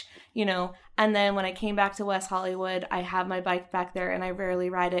beach, you know. And then when I came back to West Hollywood, I have my bike back there, and I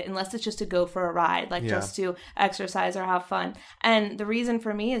rarely ride it unless it's just to go for a ride, like just to exercise or have fun. And the reason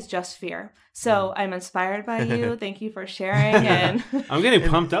for me is just fear. So I'm inspired by you. Thank you for sharing. And I'm getting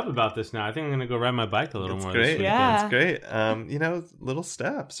pumped up about this now. I think I'm going to go ride my bike a little more. Great. This weekend. Yeah. It's great. You know, little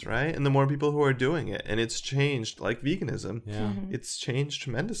steps, right? And the more people who are doing it, and it's changed, like veganism, it's changed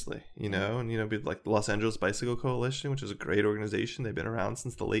tremendously, you know, and, you know, like the Los Angeles Bicycle Coalition, which is a great organization. They've been around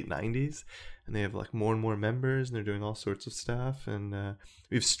since the late 90s, and they have like more and more members, and they're doing all sorts of stuff. And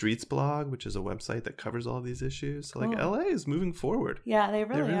we have Streets Blog, which is a website that covers all these issues. So like LA is moving forward. yeah, they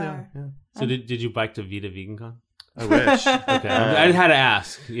really are. Yeah. So did you bike to Vita VeganCon? I wish. Okay, I had to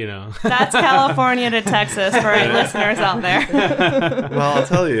ask, you know. That's California to Texas for our listeners out there. Well, I'll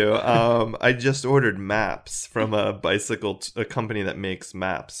tell you, I just ordered maps from a a company that makes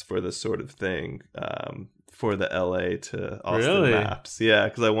maps for this sort of thing, for the LA to Austin maps. Yeah,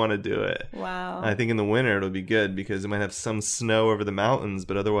 because I want to do it. Wow. I think in the winter it'll be good because it might have some snow over the mountains,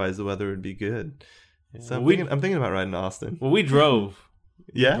 but otherwise the weather would be good. Yeah. So I'm thinking about riding to Austin. Well, we drove.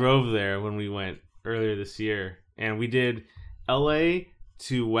 Yeah? We drove there when we went earlier this year. And we did LA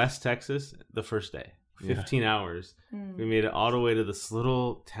to West Texas the first day. 15 hours. We made it all the way to this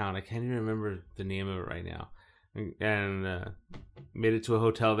little town. I can't even remember the name of it right now. And made it to a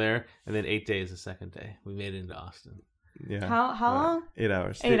hotel there. And then 8 days the second day. We made it into Austin. Yeah. How long? 8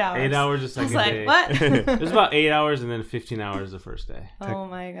 hours. 8 hours. 8 hours the second day. What? It was about 8 hours and then 15 hours the first day. Oh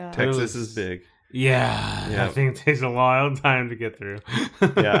my god. Texas is big. Yeah, I think it takes a long time to get through.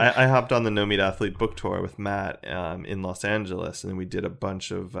 Yeah, I hopped on the No Meat Athlete book tour with Matt in Los Angeles, and we did a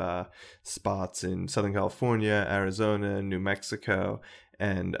bunch of spots in Southern California, Arizona, New Mexico,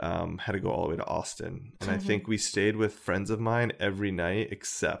 and had to go all the way to Austin. And I think we stayed with friends of mine every night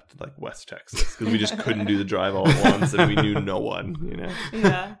except like West Texas because we just couldn't do the drive all at once, and we knew no one, you know.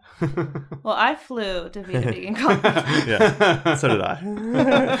 Yeah. Well, I flew to Vita VeganCon. Yeah, so did I.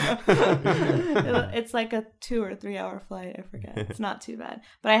 It's like a 2 or 3 hour flight. I forget. It's not too bad.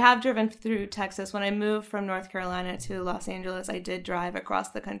 But I have driven through Texas. When I moved from North Carolina to Los Angeles, I did drive across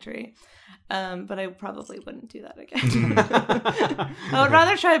the country. But I probably wouldn't do that again. I would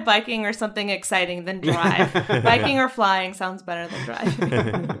rather try biking or something exciting than drive. Biking or flying sounds better than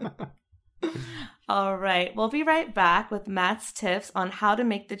driving. All right. We'll be right back with Matt's tips on how to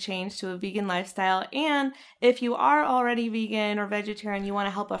make the change to a vegan lifestyle. And if you are already vegan or vegetarian, you want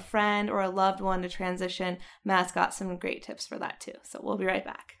to help a friend or a loved one to transition, Matt's got some great tips for that too. So we'll be right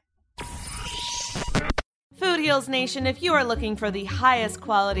back. Food Heals Nation, if you are looking for the highest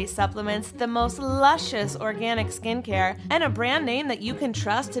quality supplements, the most luscious organic skincare, and a brand name that you can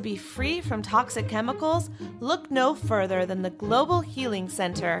trust to be free from toxic chemicals, look no further than the Global Healing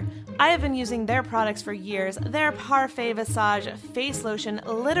Center. I have been using their products for years. Their Parfait Visage face lotion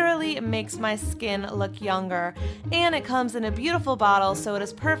literally makes my skin look younger. And it comes in a beautiful bottle, so it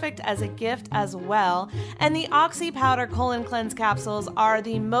is perfect as a gift as well. And the Oxy Powder Colon Cleanse capsules are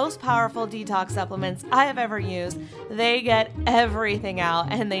the most powerful detox supplements I have ever used. They get everything out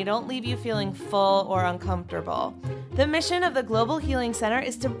and they don't leave you feeling full or uncomfortable. The mission of the Global Healing Center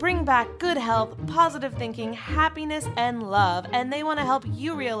is to bring back good health, positive thinking, happiness, and love, and they want to help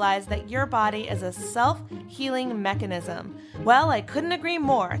you realize that your body is a self-healing mechanism. Well, I couldn't agree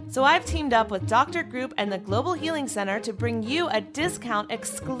more, so I've teamed up with Dr. Group and the Global Healing Center to bring you a discount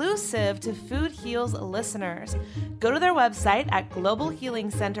exclusive to Food Heals listeners. Go to their website at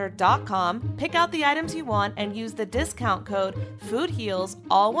globalhealingcenter.com, pick out the items you want, and use the discount code FOODHEALS,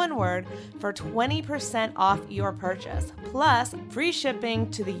 all one word, for 20% off your purchase, plus free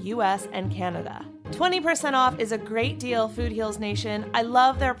shipping to the US and Canada. 20% off is a great deal, Food Heals Nation. I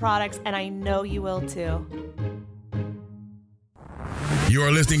love their products, and I know you will too.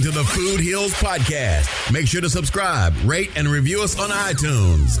 You're listening to the Food Heals Podcast. Make sure to subscribe, rate, and review us on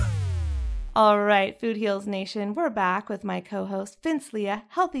iTunes. All right, Food Heals Nation, we're back with my co-host, Vince Leah,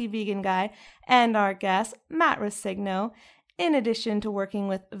 healthy vegan guy, and our guest, Matt Ruscigno. In addition to working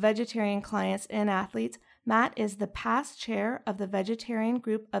with vegetarian clients and athletes, Matt is the past chair of the vegetarian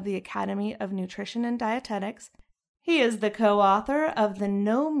group of the Academy of Nutrition and Dietetics. He is the co-author of the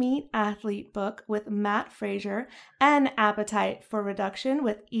No Meat Athlete book with Matt Frazier and Appetite for Reduction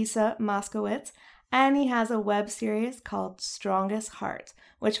with Isa Moskowitz, and he has a web series called Strongest Heart,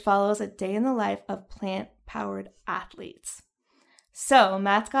 which follows a day in the life of plant-powered athletes. So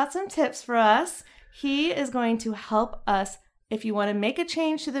Matt's got some tips for us. He is going to help us if you want to make a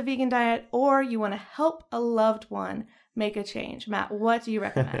change to the vegan diet or you want to help a loved one make a change. Matt, what do you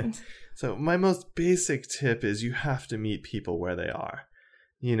recommend? So my most basic tip is you have to meet people where they are.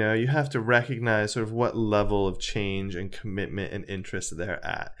 You know, you have to recognize sort of what level of change and commitment and interest they're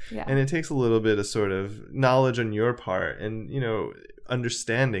at. Yeah. And it takes a little bit of sort of knowledge on your part and, you know,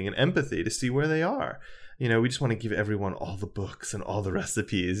 understanding and empathy to see where they are. You know, we just want to give everyone all the books and all the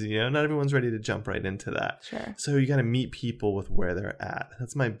recipes. You know, not everyone's ready to jump right into that. Sure. So you got to meet people with where they're at.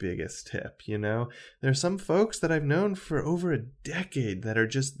 That's my biggest tip, you know. There are some folks that I've known for over a decade that are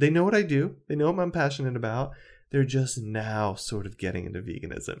just, they know what I do. They know what I'm passionate about. They're just now sort of getting into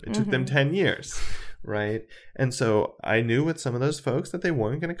veganism. It took them 10 years, right? And so I knew with some of those folks that they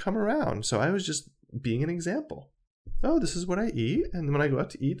weren't going to come around. So I was just being an example. Oh, this is what I eat. And when I go out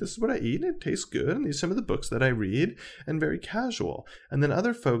to eat, this is what I eat. And it tastes good. And these are some of the books that I read, and very casual. And then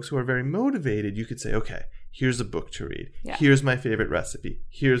other folks who are very motivated, you could say, okay, here's a book to read. Yeah. Here's my favorite recipe.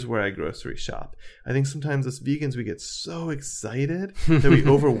 Here's where I grocery shop. I think sometimes as vegans, we get so excited that we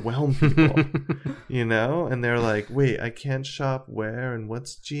overwhelm people, you know? And they're like, wait, I can't shop where and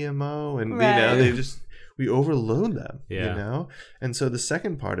what's GMO? And, right. You know, we overload them, you know? And so the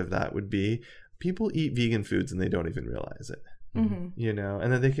second part of that would be, people eat vegan foods and they don't even realize it, you know,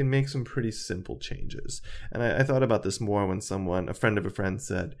 and then they can make some pretty simple changes. And I thought about this more when a friend of a friend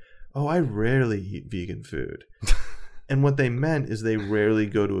said, oh, I rarely eat vegan food. And what they meant is they rarely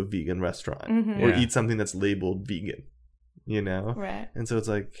go to a vegan restaurant or eat something that's labeled vegan, you know? Right. And so it's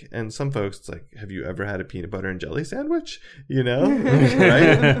like, and some folks, it's like, have you ever had a peanut butter and jelly sandwich? You know,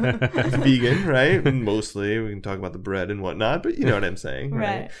 right? It's vegan, right? And mostly we can talk about the bread and whatnot, but you know what I'm saying,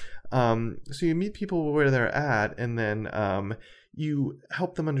 right? So you meet people where they're at, and then you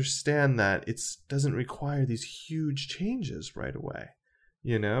help them understand that it doesn't require these huge changes right away.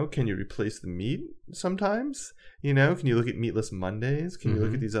 You know, can you replace the meat sometimes? You know, can you look at meatless Mondays? Can you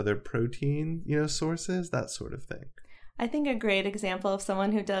look at these other protein, you know, sources? That sort of thing. I think a great example of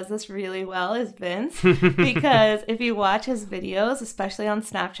someone who does this really well is Vince, because if you watch his videos, especially on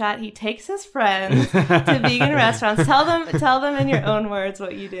Snapchat, he takes his friends to vegan restaurants. Tell them in your own words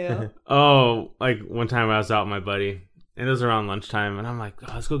what you do. Oh, like one time I was out with my buddy, and it was around lunchtime, and I'm like,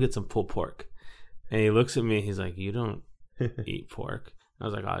 oh, let's go get some pulled pork. And he looks at me, he's like, you don't eat pork. I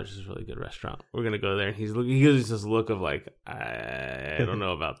was like, oh, this is a really good restaurant. We're going to go there. And he gives us this look of like, I don't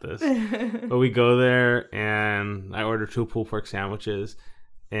know about this. But we go there, and I order 2 pulled pork sandwiches.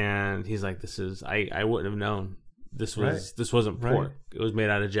 And he's like, I wouldn't have known. This wasn't pork. Right. It was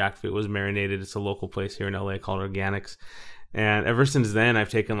made out of jackfruit. It was marinated. It's a local place here in LA called Organics. And ever since then, I've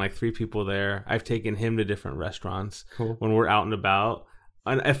taken like 3 people there. I've taken him to different restaurants when we're out and about.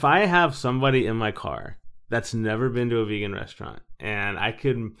 And if I have somebody in my car that's never been to a vegan restaurant, and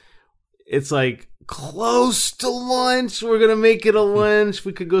it's like close to lunch, we're going to make it a lunch,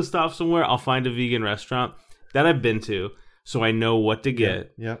 we could go stop somewhere, I'll find a vegan restaurant that I've been to, so I know what to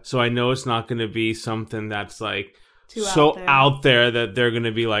get. Yeah. So I know it's not going to be something that's like too out there that they're going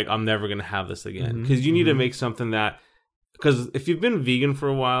to be like, I'm never going to have this again. Because you need to make something that, because if you've been vegan for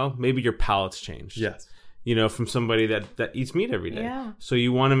a while, maybe your palate's changed. Yes. You know, from somebody that eats meat every day. Yeah. So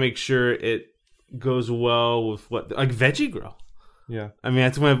you want to make sure it goes well with like Veggie Grill. Yeah. I mean,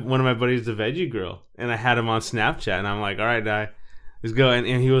 that's one of my buddies, the Veggie Grill, and I had him on Snapchat, and I'm like, all right, let's go. And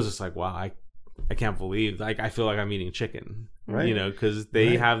he was just like, wow, I I can't believe, like, I feel like I'm eating chicken, Right. you know, because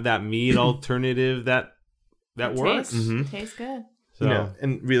they have that meat alternative that works. It tastes good. So, You know,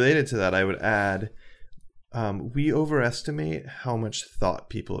 and related to that, I would add, we overestimate how much thought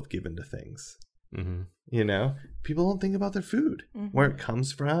people have given to things. You know, people don't think about their food, where it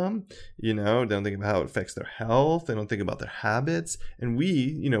comes from, you know, don't think about how it affects their health. They don't think about their habits. And we,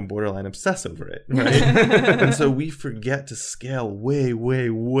 you know, borderline obsess over it, right? And so we forget to scale way, way,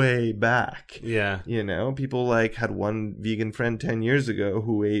 way back. yeah. You know, people like had one vegan friend 10 years ago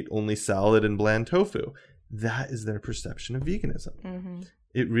who ate only salad and bland tofu. That is their perception of veganism.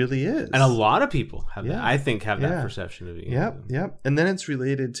 It really is. And a lot of people have that. Yeah. I think have Yeah. that perception of veganism. Yep. And then it's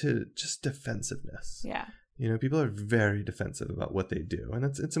related to just defensiveness. Yeah. You know, people are very defensive about what they do. And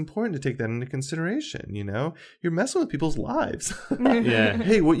it's important to take that into consideration, you know? You're messing with people's lives. Yeah.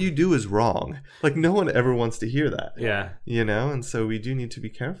 Hey, what you do is wrong. Like, no one ever wants to hear that. Yeah. You know? And so we do need to be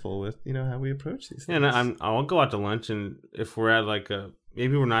careful with, you know, how we approach these things. And I'll go out to lunch, and if we're at like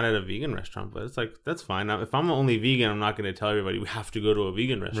maybe we're not at a vegan restaurant, but it's like, that's fine. Now, if I'm only vegan, I'm not going to tell everybody we have to go to a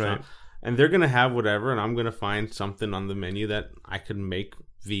vegan restaurant. Right. And they're going to have whatever, and I'm going to find something on the menu that I can make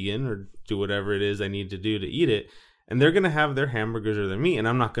vegan or do whatever it is I need to do to eat it. And they're going to have their hamburgers or their meat, and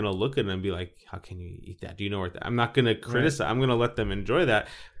I'm not going to look at them and be like, how can you eat that? Do you know where I'm not going to criticize. I'm going to let them enjoy that.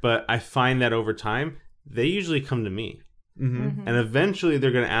 But I find that over time, they usually come to me. And eventually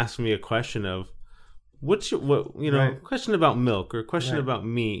they're going to ask me a question of, question about milk, or a question about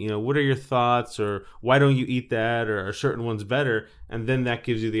meat, you know, what are your thoughts, or why don't you eat that, or are certain ones better? And then that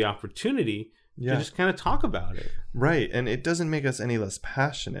gives you the opportunity to just kind of talk about it. Right. And it doesn't make us any less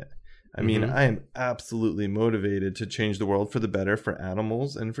passionate. I mean, I am absolutely motivated to change the world for the better for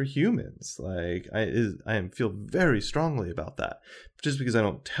animals and for humans. Like, I feel very strongly about that. Just because I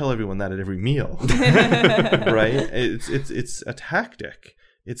don't tell everyone that at every meal, right? It's a tactic.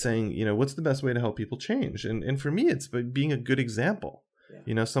 It's saying, you know, what's the best way to help people change? And for me, it's by being a good example. Yeah.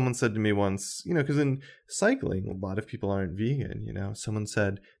 You know, someone said to me once, you know, because in cycling, a lot of people aren't vegan, you know. Someone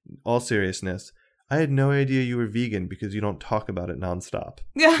said, all seriousness, I had no idea you were vegan because you don't talk about it nonstop.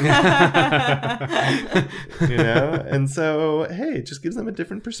 You know? And so, hey, it just gives them a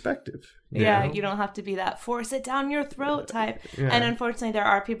different perspective. You know? You don't have to be that force it down your throat type. Yeah. And unfortunately, there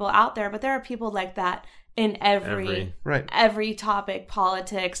are people out there, but there are people like that in every topic,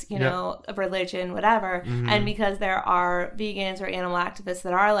 politics, you know, religion, whatever. And because there are vegans or animal activists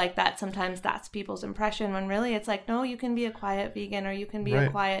that are like that, sometimes that's people's impression, when really it's like, no, you can be a quiet vegan, or you can be a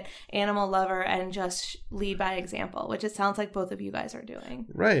quiet animal lover and just lead by example, which it sounds like both of you guys are doing.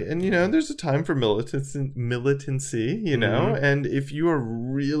 Right. And, you know, there's a time for militancy, you know, and if you are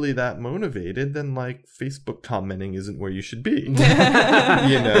really that motivated, then like Facebook commenting isn't where you should be. You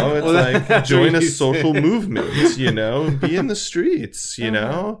know, it's like join a social movement, you know, be in the streets, you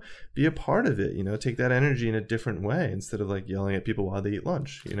know, be a part of it, you know, take that energy in a different way instead of like yelling at people while they eat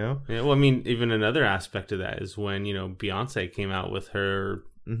lunch, you know? Yeah, well, I mean, even another aspect of that is when, you know, Beyonce came out with her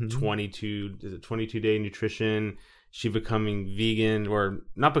 22-day nutrition, she becoming vegan, or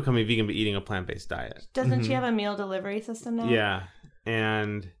not becoming vegan, but eating a plant-based diet. Doesn't she have a meal delivery system now? Yeah.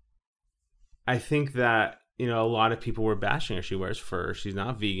 And I think that, you know, a lot of people were bashing her. She wears fur. She's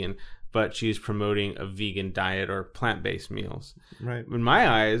not vegan, but she's promoting a vegan diet or plant-based meals. Right. In my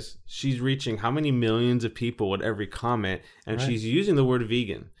eyes, she's reaching how many millions of people with every comment, and she's using the word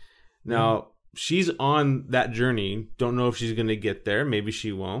vegan. Now, she's on that journey. Don't know if she's going to get there. Maybe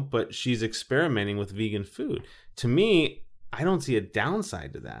she won't, but she's experimenting with vegan food. To me, I don't see a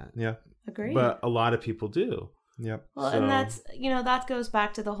downside to that. Yeah. Agreed. But a lot of people do. Yep. Well, and that's, you know, that goes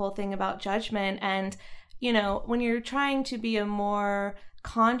back to the whole thing about judgment. And, you know, when you're trying to be a more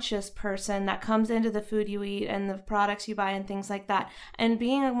conscious person that comes into the food you eat and the products you buy and things like that, and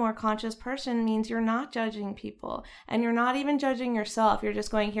being a more conscious person means you're not judging people, and you're not even judging yourself. You're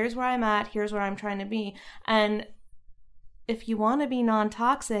just going, here's where I'm at, here's where I'm trying to be. And if you want to be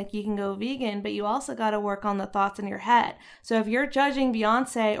non-toxic, you can go vegan, but you also got to work on the thoughts in your head. So if you're judging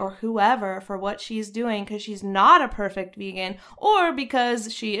Beyonce or whoever for what she's doing because she's not a perfect vegan, or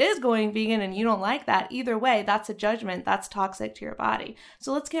because she is going vegan and you don't like that, either way, that's a judgment. That's toxic to your body.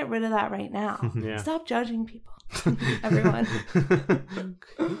 So let's get rid of that right now. Stop judging people. Everyone.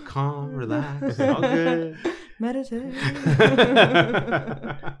 Calm, relax, all good. Meditate.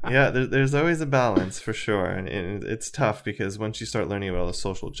 Yeah, there's always a balance for sure. And it's tough because once you start learning about all the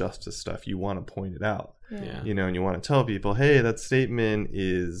social justice stuff, you want to point it out. Yeah. You know, and you want to tell people, hey, that statement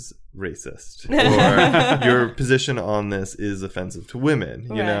is racist, or your position on this is offensive to women,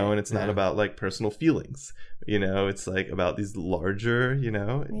 you know, and it's not about like personal feelings, you know, it's like about these larger, you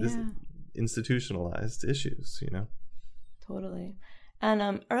know, this institutionalized issues, you know. Totally.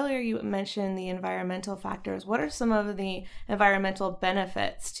 And earlier you mentioned the environmental factors. What are some of the environmental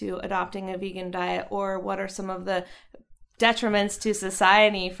benefits to adopting a vegan diet, or what are some of the detriments to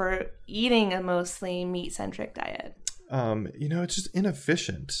society for eating a mostly meat-centric diet? It's just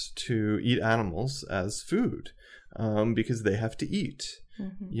inefficient to eat animals as food because they have to eat.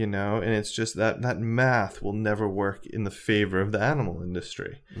 And it's just that math will never work in the favor of the animal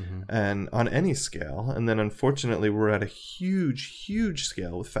industry and on any scale. And then unfortunately, we're at a huge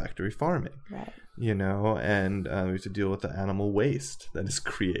scale with factory farming. Right. And we have to deal with the animal waste that is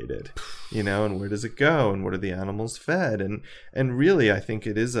created, and where does it go and what are the animals fed? And really, I think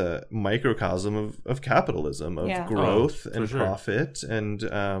it is a microcosm of capitalism, of growth and profit and,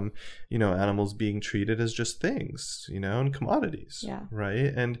 animals being treated as just things, and commodities,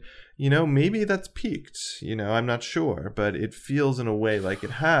 right? And, maybe that's peaked, I'm not sure, but it feels in a way like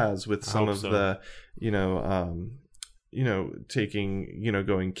it has with some of the, taking,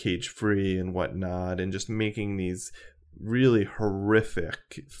 going cage free and whatnot, and just making these really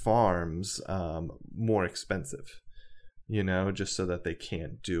horrific farms more expensive, just so that they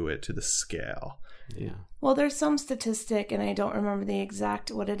can't do it to the scale. Yeah. Well, there's some statistic, and I don't remember the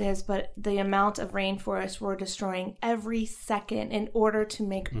exact what it is, but the amount of rainforest we're destroying every second in order to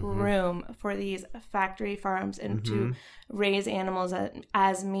make room for these factory farms and to raise animals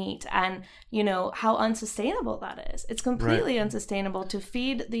as meat. And, how unsustainable that is. It's completely unsustainable to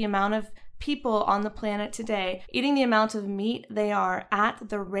feed the amount of people on the planet today, eating the amount of meat they are at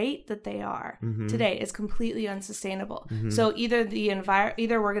the rate that they are today is completely unsustainable. So either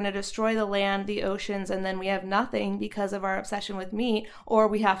we're going to destroy the land, the oceans, and then we have nothing because of our obsession with meat, or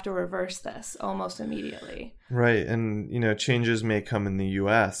we have to reverse this almost immediately. Right. And, changes may come in the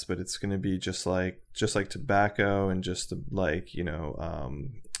US, but it's going to be just like tobacco and just like,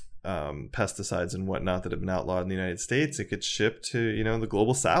 pesticides and whatnot that have been outlawed in the United States. It gets shipped to the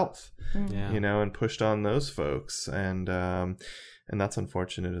global South, and pushed on those folks, and that's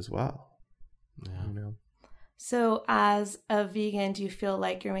unfortunate as well. So as a vegan, do you feel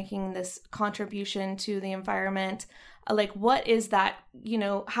like you're making this contribution to the environment? Like, what is that,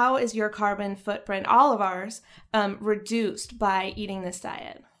 how is your carbon footprint, all of ours, reduced by eating this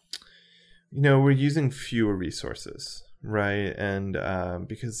diet? We're using fewer resources, right? And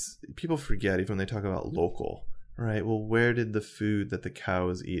because people forget, even when they talk about local, right? Well, where did the food that the cow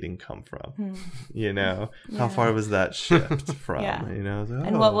is eating come from? How far was that shipped from?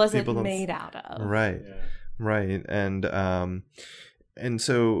 And what was it made out of? Right. Yeah. Right. And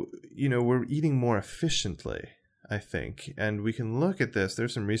so, we're eating more efficiently, I think. And we can look at this.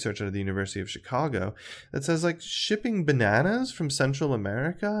 There's some research out of the University of Chicago that says like shipping bananas from Central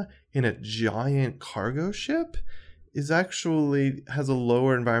America in a giant cargo ship has a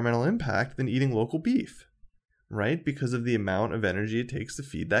lower environmental impact than eating local beef, right? Because of the amount of energy it takes to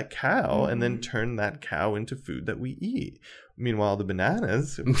feed that cow and then turn that cow into food that we eat. Meanwhile, the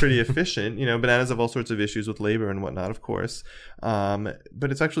bananas are pretty efficient. Bananas have all sorts of issues with labor and whatnot, of course. But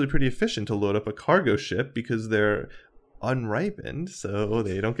it's actually pretty efficient to load up a cargo ship because they're unripened, so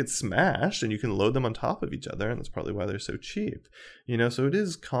they don't get smashed, and you can load them on top of each other, and that's probably why they're so cheap. So it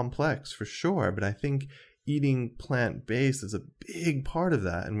is complex for sure, but I think eating plant-based is a big part of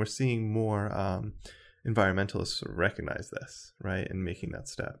that, and we're seeing more environmentalists sort of recognize this, right, and making that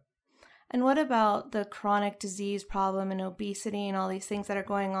step. And what about the chronic disease problem and obesity and all these things that are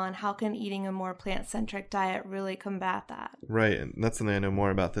going on? How can eating a more plant-centric diet really combat that? Right, and that's something I know more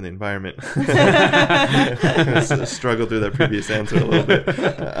about than the environment. I struggled through that previous answer a little bit.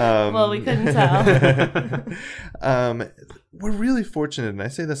 Well, we couldn't tell. We're really fortunate, and I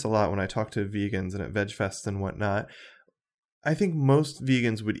say this a lot when I talk to vegans and at Veg Fest and whatnot. I think most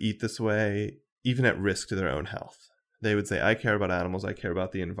vegans would eat this way even at risk to their own health. They would say, I care about animals, I care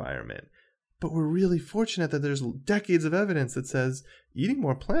about the environment. But we're really fortunate that there's decades of evidence that says eating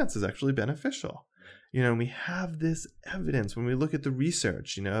more plants is actually beneficial. And we have this evidence when we look at the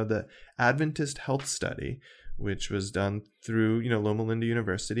research, the Adventist Health Study, which was done through, Loma Linda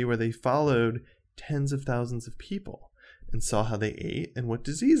University, where they followed tens of thousands of people and saw how they ate and what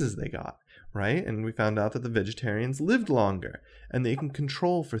diseases they got, right? And we found out that the vegetarians lived longer, and they can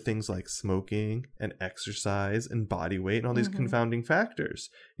control for things like smoking and exercise and body weight and all these confounding factors.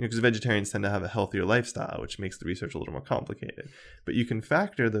 Because vegetarians tend to have a healthier lifestyle, which makes the research a little more complicated. But you can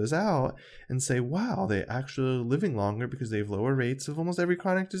factor those out and say, wow, they actually are living longer because they have lower rates of almost every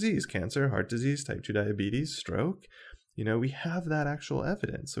chronic disease: cancer, heart disease, type 2 diabetes, stroke. We have that actual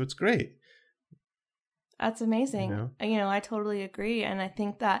evidence. So it's great. That's amazing. I totally agree. And I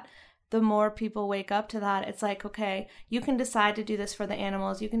think that the more people wake up to that, it's like, okay, you can decide to do this for the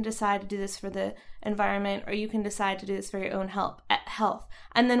animals, you can decide to do this for the environment, or you can decide to do this for your own health.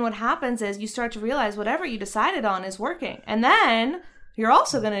 And then what happens is you start to realize whatever you decided on is working. And then you're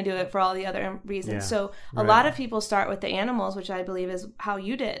also going to do it for all the other reasons. Yeah, so a lot of people start with the animals, which I believe is how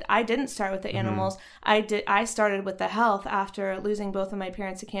you did. I didn't start with the animals. I started with the health after losing both of my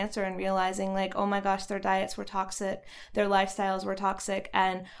parents to cancer and realizing like, oh my gosh, their diets were toxic, their lifestyles were toxic,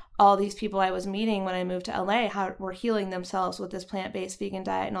 and all these people I was meeting when I moved to LA were healing themselves with this plant-based vegan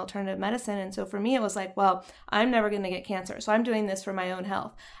diet and alternative medicine. And so for me, it was like, well, I'm never going to get cancer, so I'm doing this for my own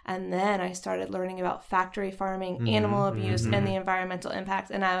health. And then I started learning about factory farming, animal abuse, and the environmental impact.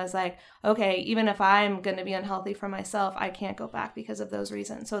 And I was like, okay, even if I'm going to be unhealthy for myself, I can't go back because of those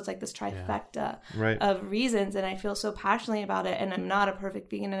reasons. So it's like this trifecta of reasons. And I feel so passionately about it. And I'm not a perfect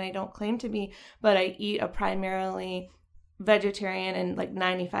vegan, and I don't claim to be, but I eat a primarily vegetarian and like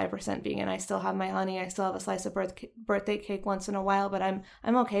 95% vegan. I still have my honey. I still have a slice of birthday cake once in a while, but I'm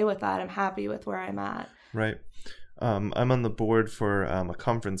okay with that. I'm happy with where I'm at. Right. I'm on the board for a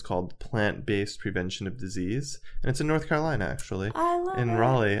conference called Plant-Based Prevention of Disease, and it's in North Carolina, actually. I love it. In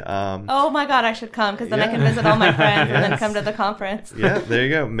Raleigh. Oh my God, I should come, because then I can visit all my friends and then come to the conference. Yeah, there you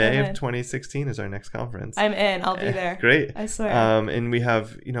go. May of 2016 is our next conference. I'm in. I'll be there. Great. I swear. And we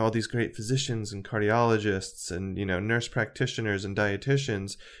have, all these great physicians and cardiologists and, nurse practitioners and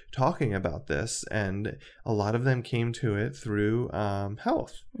dietitians talking about this, and a lot of them came to it through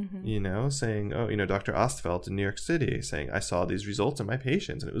health, saying, oh, Dr. Ostfeld in New York City saying, I saw these results in my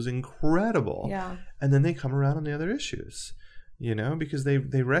patients and it was incredible. Yeah. And then they come around on the other issues, because they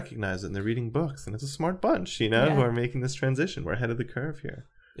recognize it and they're reading books, and it's a smart bunch, who are making this transition. We're ahead of the curve here.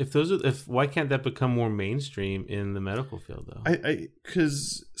 Why can't that become more mainstream in the medical field, though?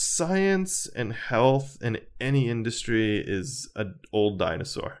 Because science and health in any industry is an old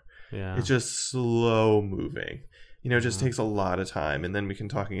dinosaur. Yeah. It's just slow moving. It just takes a lot of time. And then we can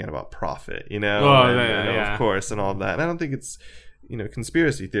talk again about profit, of course, and all of that. And I don't think it's,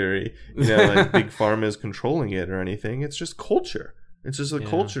 conspiracy theory, like big pharma is controlling it or anything. It's just culture. It's just a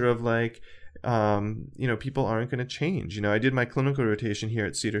culture of like, people aren't going to change. I did my clinical rotation here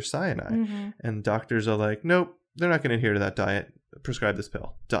at Cedars-Sinai, and doctors are like, nope, they're not going to adhere to that diet. Prescribe this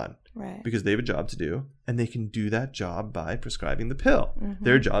pill. Done. Right. Because they have a job to do, and they can do that job by prescribing the pill.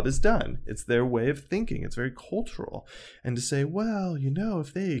 Their job is done. It's their way of thinking. It's very cultural. And to say, well,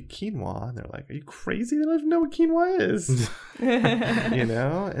 if they eat quinoa, and they're like, are you crazy? They don't even know what quinoa is.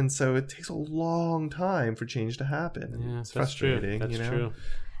 And so it takes a long time for change to happen. Yeah, it's frustrating. That's true.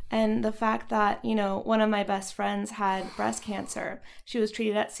 And the fact that, one of my best friends had breast cancer. She was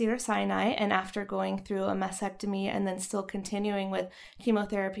treated at Cedars-Sinai, and after going through a mastectomy and then still continuing with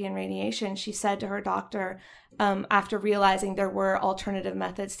chemotherapy and radiation, she said to her doctor, after realizing there were alternative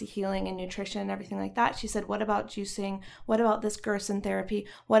methods to healing and nutrition and everything like that, she said, what about juicing? What about this Gerson therapy?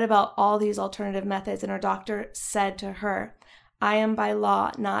 What about all these alternative methods? And her doctor said to her, I am by law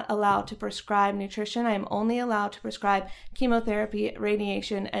not allowed to prescribe nutrition. I am only allowed to prescribe chemotherapy,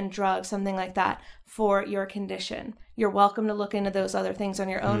 radiation, and drugs, something like that, for your condition. You're welcome to look into those other things on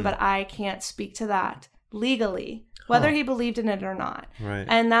your own, but I can't speak to that legally, whether he believed in it or not. Right.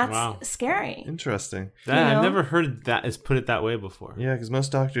 And that's scary. Interesting. I've never heard that is put it that way before. Yeah, because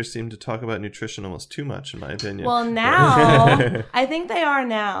most doctors seem to talk about nutrition almost too much, in my opinion. Well, now, I think they are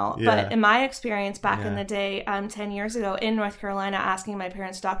now. Yeah. But in my experience back in the day, 10 years ago in North Carolina, asking my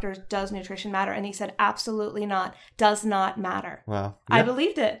parents' doctors, does nutrition matter? And he said, absolutely not. Does not matter. Wow. Yeah. I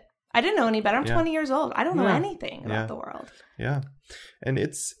believed it. I didn't know any better. I'm 20 years old. I don't know anything about the world. Yeah. And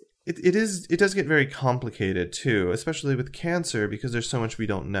it does get very complicated too, especially with cancer, because there's so much we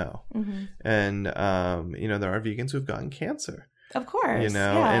don't know. And there are vegans who've gotten cancer, of course,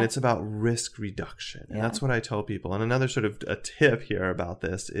 and it's about risk reduction, and that's what I tell people. And another sort of a tip here about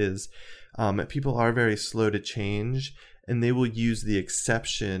this is people are very slow to change, and they will use the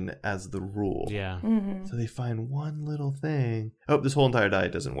exception as the rule. Yeah. So they find one little thing. Oh, this whole entire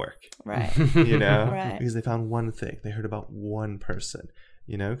diet doesn't work. Right. Right. Because they found one thing. They heard about one person.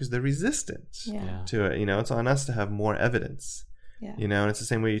 Because they're resistant to it. It's on us to have more evidence. Yeah. And it's the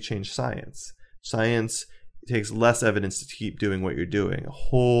same way you change science. Science takes less evidence to keep doing what you're doing, a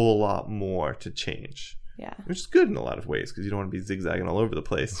whole lot more to change. Yeah. Which is good in a lot of ways, because you don't want to be zigzagging all over the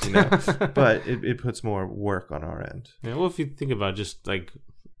place, But it puts more work on our end. Yeah, well, if you think about just like,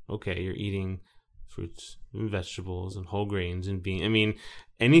 okay, you're eating fruits and vegetables and whole grains and beans.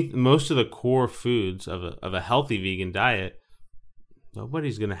 I mean, most of the core foods of a healthy vegan diet,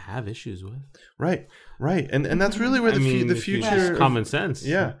 nobody's going to have issues with. Right. And that's really where the future... common sense.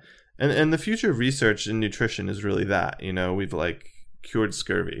 Yeah. And the future of research in nutrition is really that. We've cured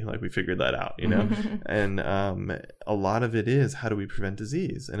scurvy. Like we figured that out, you know? And a lot of it is, how do we prevent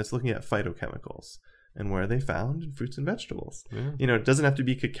disease? And it's looking at phytochemicals and where are they found in fruits and vegetables. Yeah. You know, it doesn't have to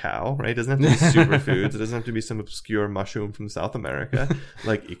be cacao, right? It doesn't have to be superfoods. It doesn't have to be some obscure mushroom from South America.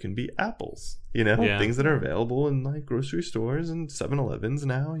 Like it can be apples, you know, things that are available in like grocery stores and 7-Elevens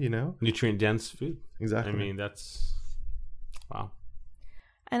now, you know. Nutrient dense food. Exactly. I mean, that's, wow.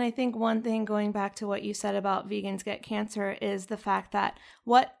 And I think one thing, going back to what you said about vegans get cancer, is the fact that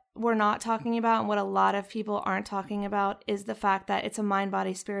what we're not talking about and what a lot of people aren't talking about is the fact that it's a mind,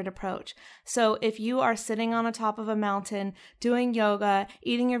 body, spirit approach. So if you are sitting on the top of a mountain doing yoga,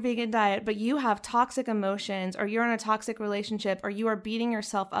 eating your vegan diet, but you have toxic emotions, or you're in a toxic relationship, or you are beating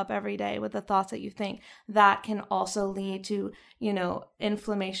yourself up every day with the thoughts that you think, that can also lead to, you know,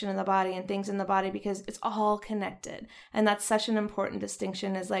 inflammation in the body and things in the body, because it's all connected. And that's such an important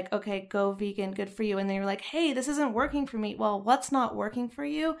distinction, is like, okay, go vegan, good for you. And then you're like, hey, this isn't working for me. Well, what's not working for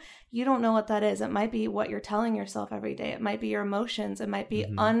you? You don't know what that is. It might be what you're telling yourself every day. It might be your emotions. It might be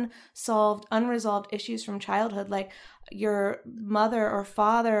unresolved issues from childhood, like your mother or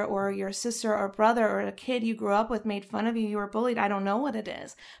father or your sister or brother or a kid you grew up with made fun of you. You were bullied. I don't know what it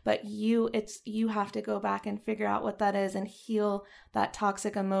is, but you have to go back and figure out what that is and heal that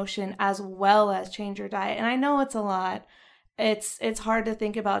toxic emotion, as well as change your diet. And I know it's a lot. It's hard to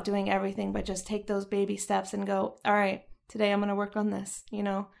think about doing everything, but just take those baby steps and go, all right, today I'm going to work on this, you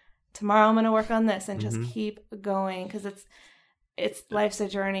know, tomorrow I'm going to work on this, and just keep going, because it's life's a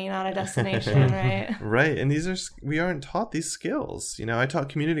journey, not a destination, right? Right. And we aren't taught these skills. You know, I taught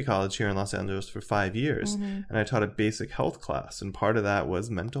community college here in Los Angeles for 5 years, and I taught a basic health class, and part of that was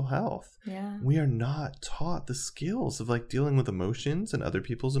mental health. Yeah. We are not taught the skills of like dealing with emotions and other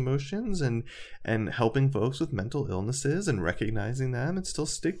people's emotions, and helping folks with mental illnesses and recognizing them. It's still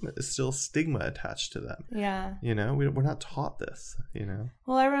stigma attached to them. Yeah. You know, we're not taught this, you know?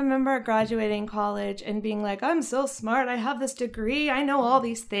 Well, I remember graduating college and being like, I'm so smart. I have this degree. I know all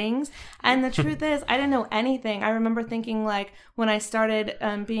these things. And the truth is, I didn't know anything. I remember thinking, like, when I started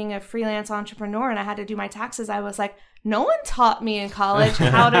being a freelance entrepreneur and I had to do my taxes, I was like, no one taught me in college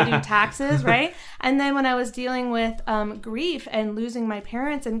how to do taxes, right? And then when I was dealing with grief and losing my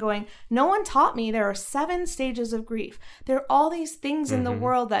parents and going, no one taught me there are 7 stages of grief. There are all these things in the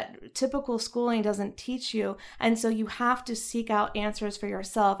world that typical schooling doesn't teach you. And so you have to seek out answers for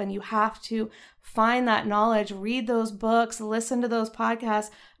yourself, and you have to find that knowledge, read those books, listen to those podcasts,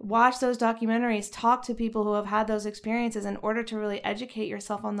 watch those documentaries, talk to people who have had those experiences in order to really educate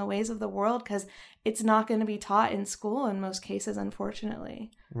yourself on the ways of the world, because it's not going to be taught in school in most cases, unfortunately.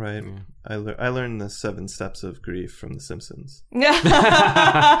 Right. I learned the 7 steps of grief from The Simpsons. Yeah.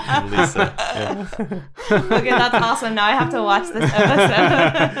 Lisa. Yeah. Okay, that's awesome. Now I have to watch this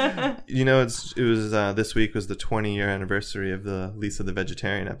episode. You know, it was this week was the 20-year anniversary of the Lisa the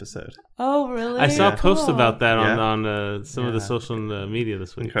Vegetarian episode. Oh, really? I saw posts about that on some of the social media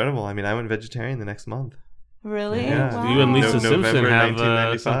this week. Incredible. I mean, I went vegetarian the next month. Really? Yeah. Wow. You and Lisa Simpson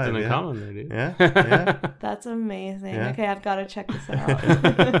have something in common there, dude. Yeah. That's amazing. Yeah. Okay, I've got to check this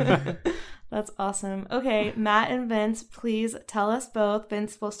out. That's awesome. Okay, Matt and Vince, please tell us both.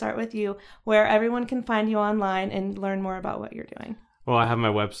 Vince, we'll start with you, where everyone can find you online and learn more about what you're doing. Well, I have my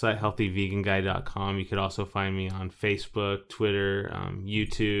website, healthyveganguy.com. You could also find me on Facebook, Twitter,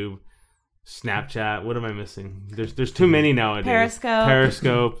 YouTube, Snapchat. What am I missing? There's too many nowadays.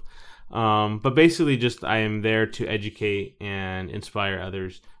 Periscope. But basically just I am there to educate and inspire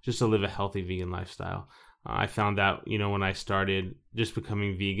others just to live a healthy vegan lifestyle. I found out, you know, when I started just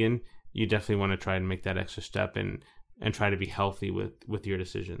becoming vegan, you definitely want to try and make that extra step and try to be healthy with your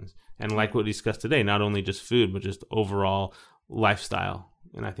decisions. And like what we discussed today, not only just food, but just overall lifestyle.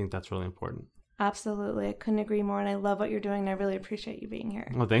 And I think that's really important. Absolutely. I couldn't agree more. And I love what you're doing. And I really appreciate you being here.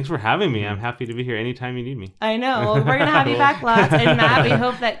 Well, thanks for having me. I'm happy to be here anytime you need me. I know. Well, we're going to have you back lots. And Matt, we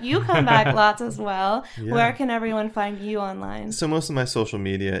hope that you come back lots as well. Yeah. Where can everyone find you online? So most of my social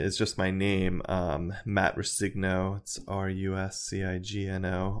media is just my name, Matt Ruscigno. It's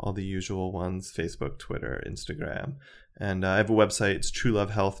Ruscigno, all the usual ones, Facebook, Twitter, Instagram. And I have a website, it's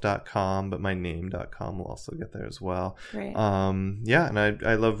truelovehealth.com, but my name.com will also get there as well. Great. Yeah, and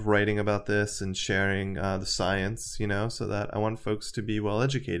I love writing about this and sharing the science, you know, so that I want folks to be well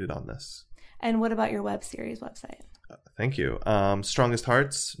educated on this. And what about your web series website? Thank you.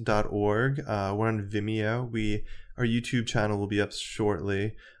 StrongestHearts.org. We're on Vimeo. Our YouTube channel will be up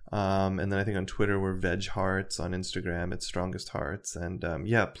shortly. And then I think on Twitter, we're Veg Hearts. On Instagram, it's Strongest Hearts. And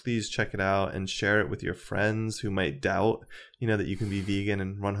yeah, please check it out and share it with your friends who might doubt, that you can be vegan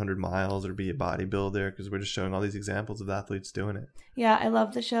and run 100 miles or be a bodybuilder, because we're just showing all these examples of athletes doing it. Yeah, I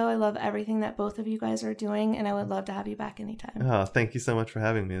love the show. I love everything that both of you guys are doing, and I would love to have you back anytime. Oh, thank you so much for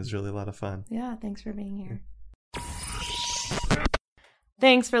having me. It was really a lot of fun. Yeah, thanks for being here.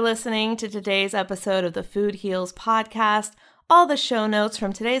 Thanks for listening to today's episode of the Food Heals podcast. All the show notes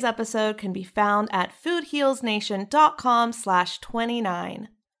from today's episode can be found at foodhealsnation.com/29.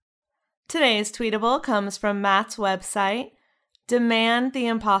 Today's tweetable comes from Matt's website, Demand the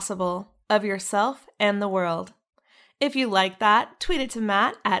Impossible of Yourself and the World. If you like that, tweet it to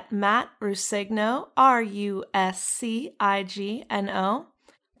Matt at Matt Ruscigno, Ruscigno.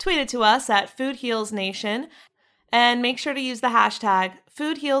 Tweet it to us at Food Heals Nation, and make sure to use the hashtag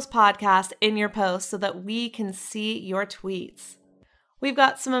Food Heals Podcast in your post so that we can see your tweets. We've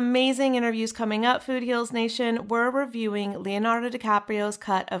got some amazing interviews coming up, Food Heals Nation. We're reviewing Leonardo DiCaprio's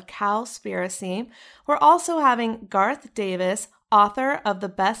cut of Cowspiracy. We're also having Garth Davis, author of the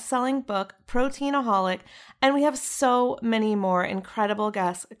best-selling book Proteinaholic, and we have so many more incredible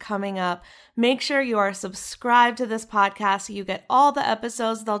guests coming up. Make sure you are subscribed to this podcast so you get all the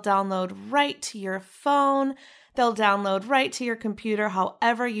episodes. They'll download right to your phone. They'll download right to your computer,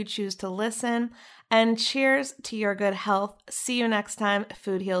 however you choose to listen. And cheers to your good health. See you next time,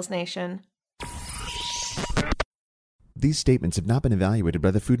 Food Heals Nation. These statements have not been evaluated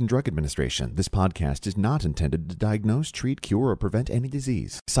by the Food and Drug Administration. This podcast is not intended to diagnose, treat, cure, or prevent any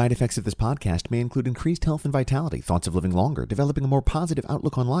disease. Side effects of this podcast may include increased health and vitality, thoughts of living longer, developing a more positive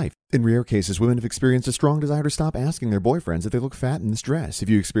outlook on life. In rare cases, women have experienced a strong desire to stop asking their boyfriends if they look fat in this dress. If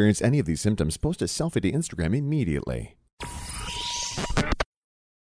you experience any of these symptoms, post a selfie to Instagram immediately.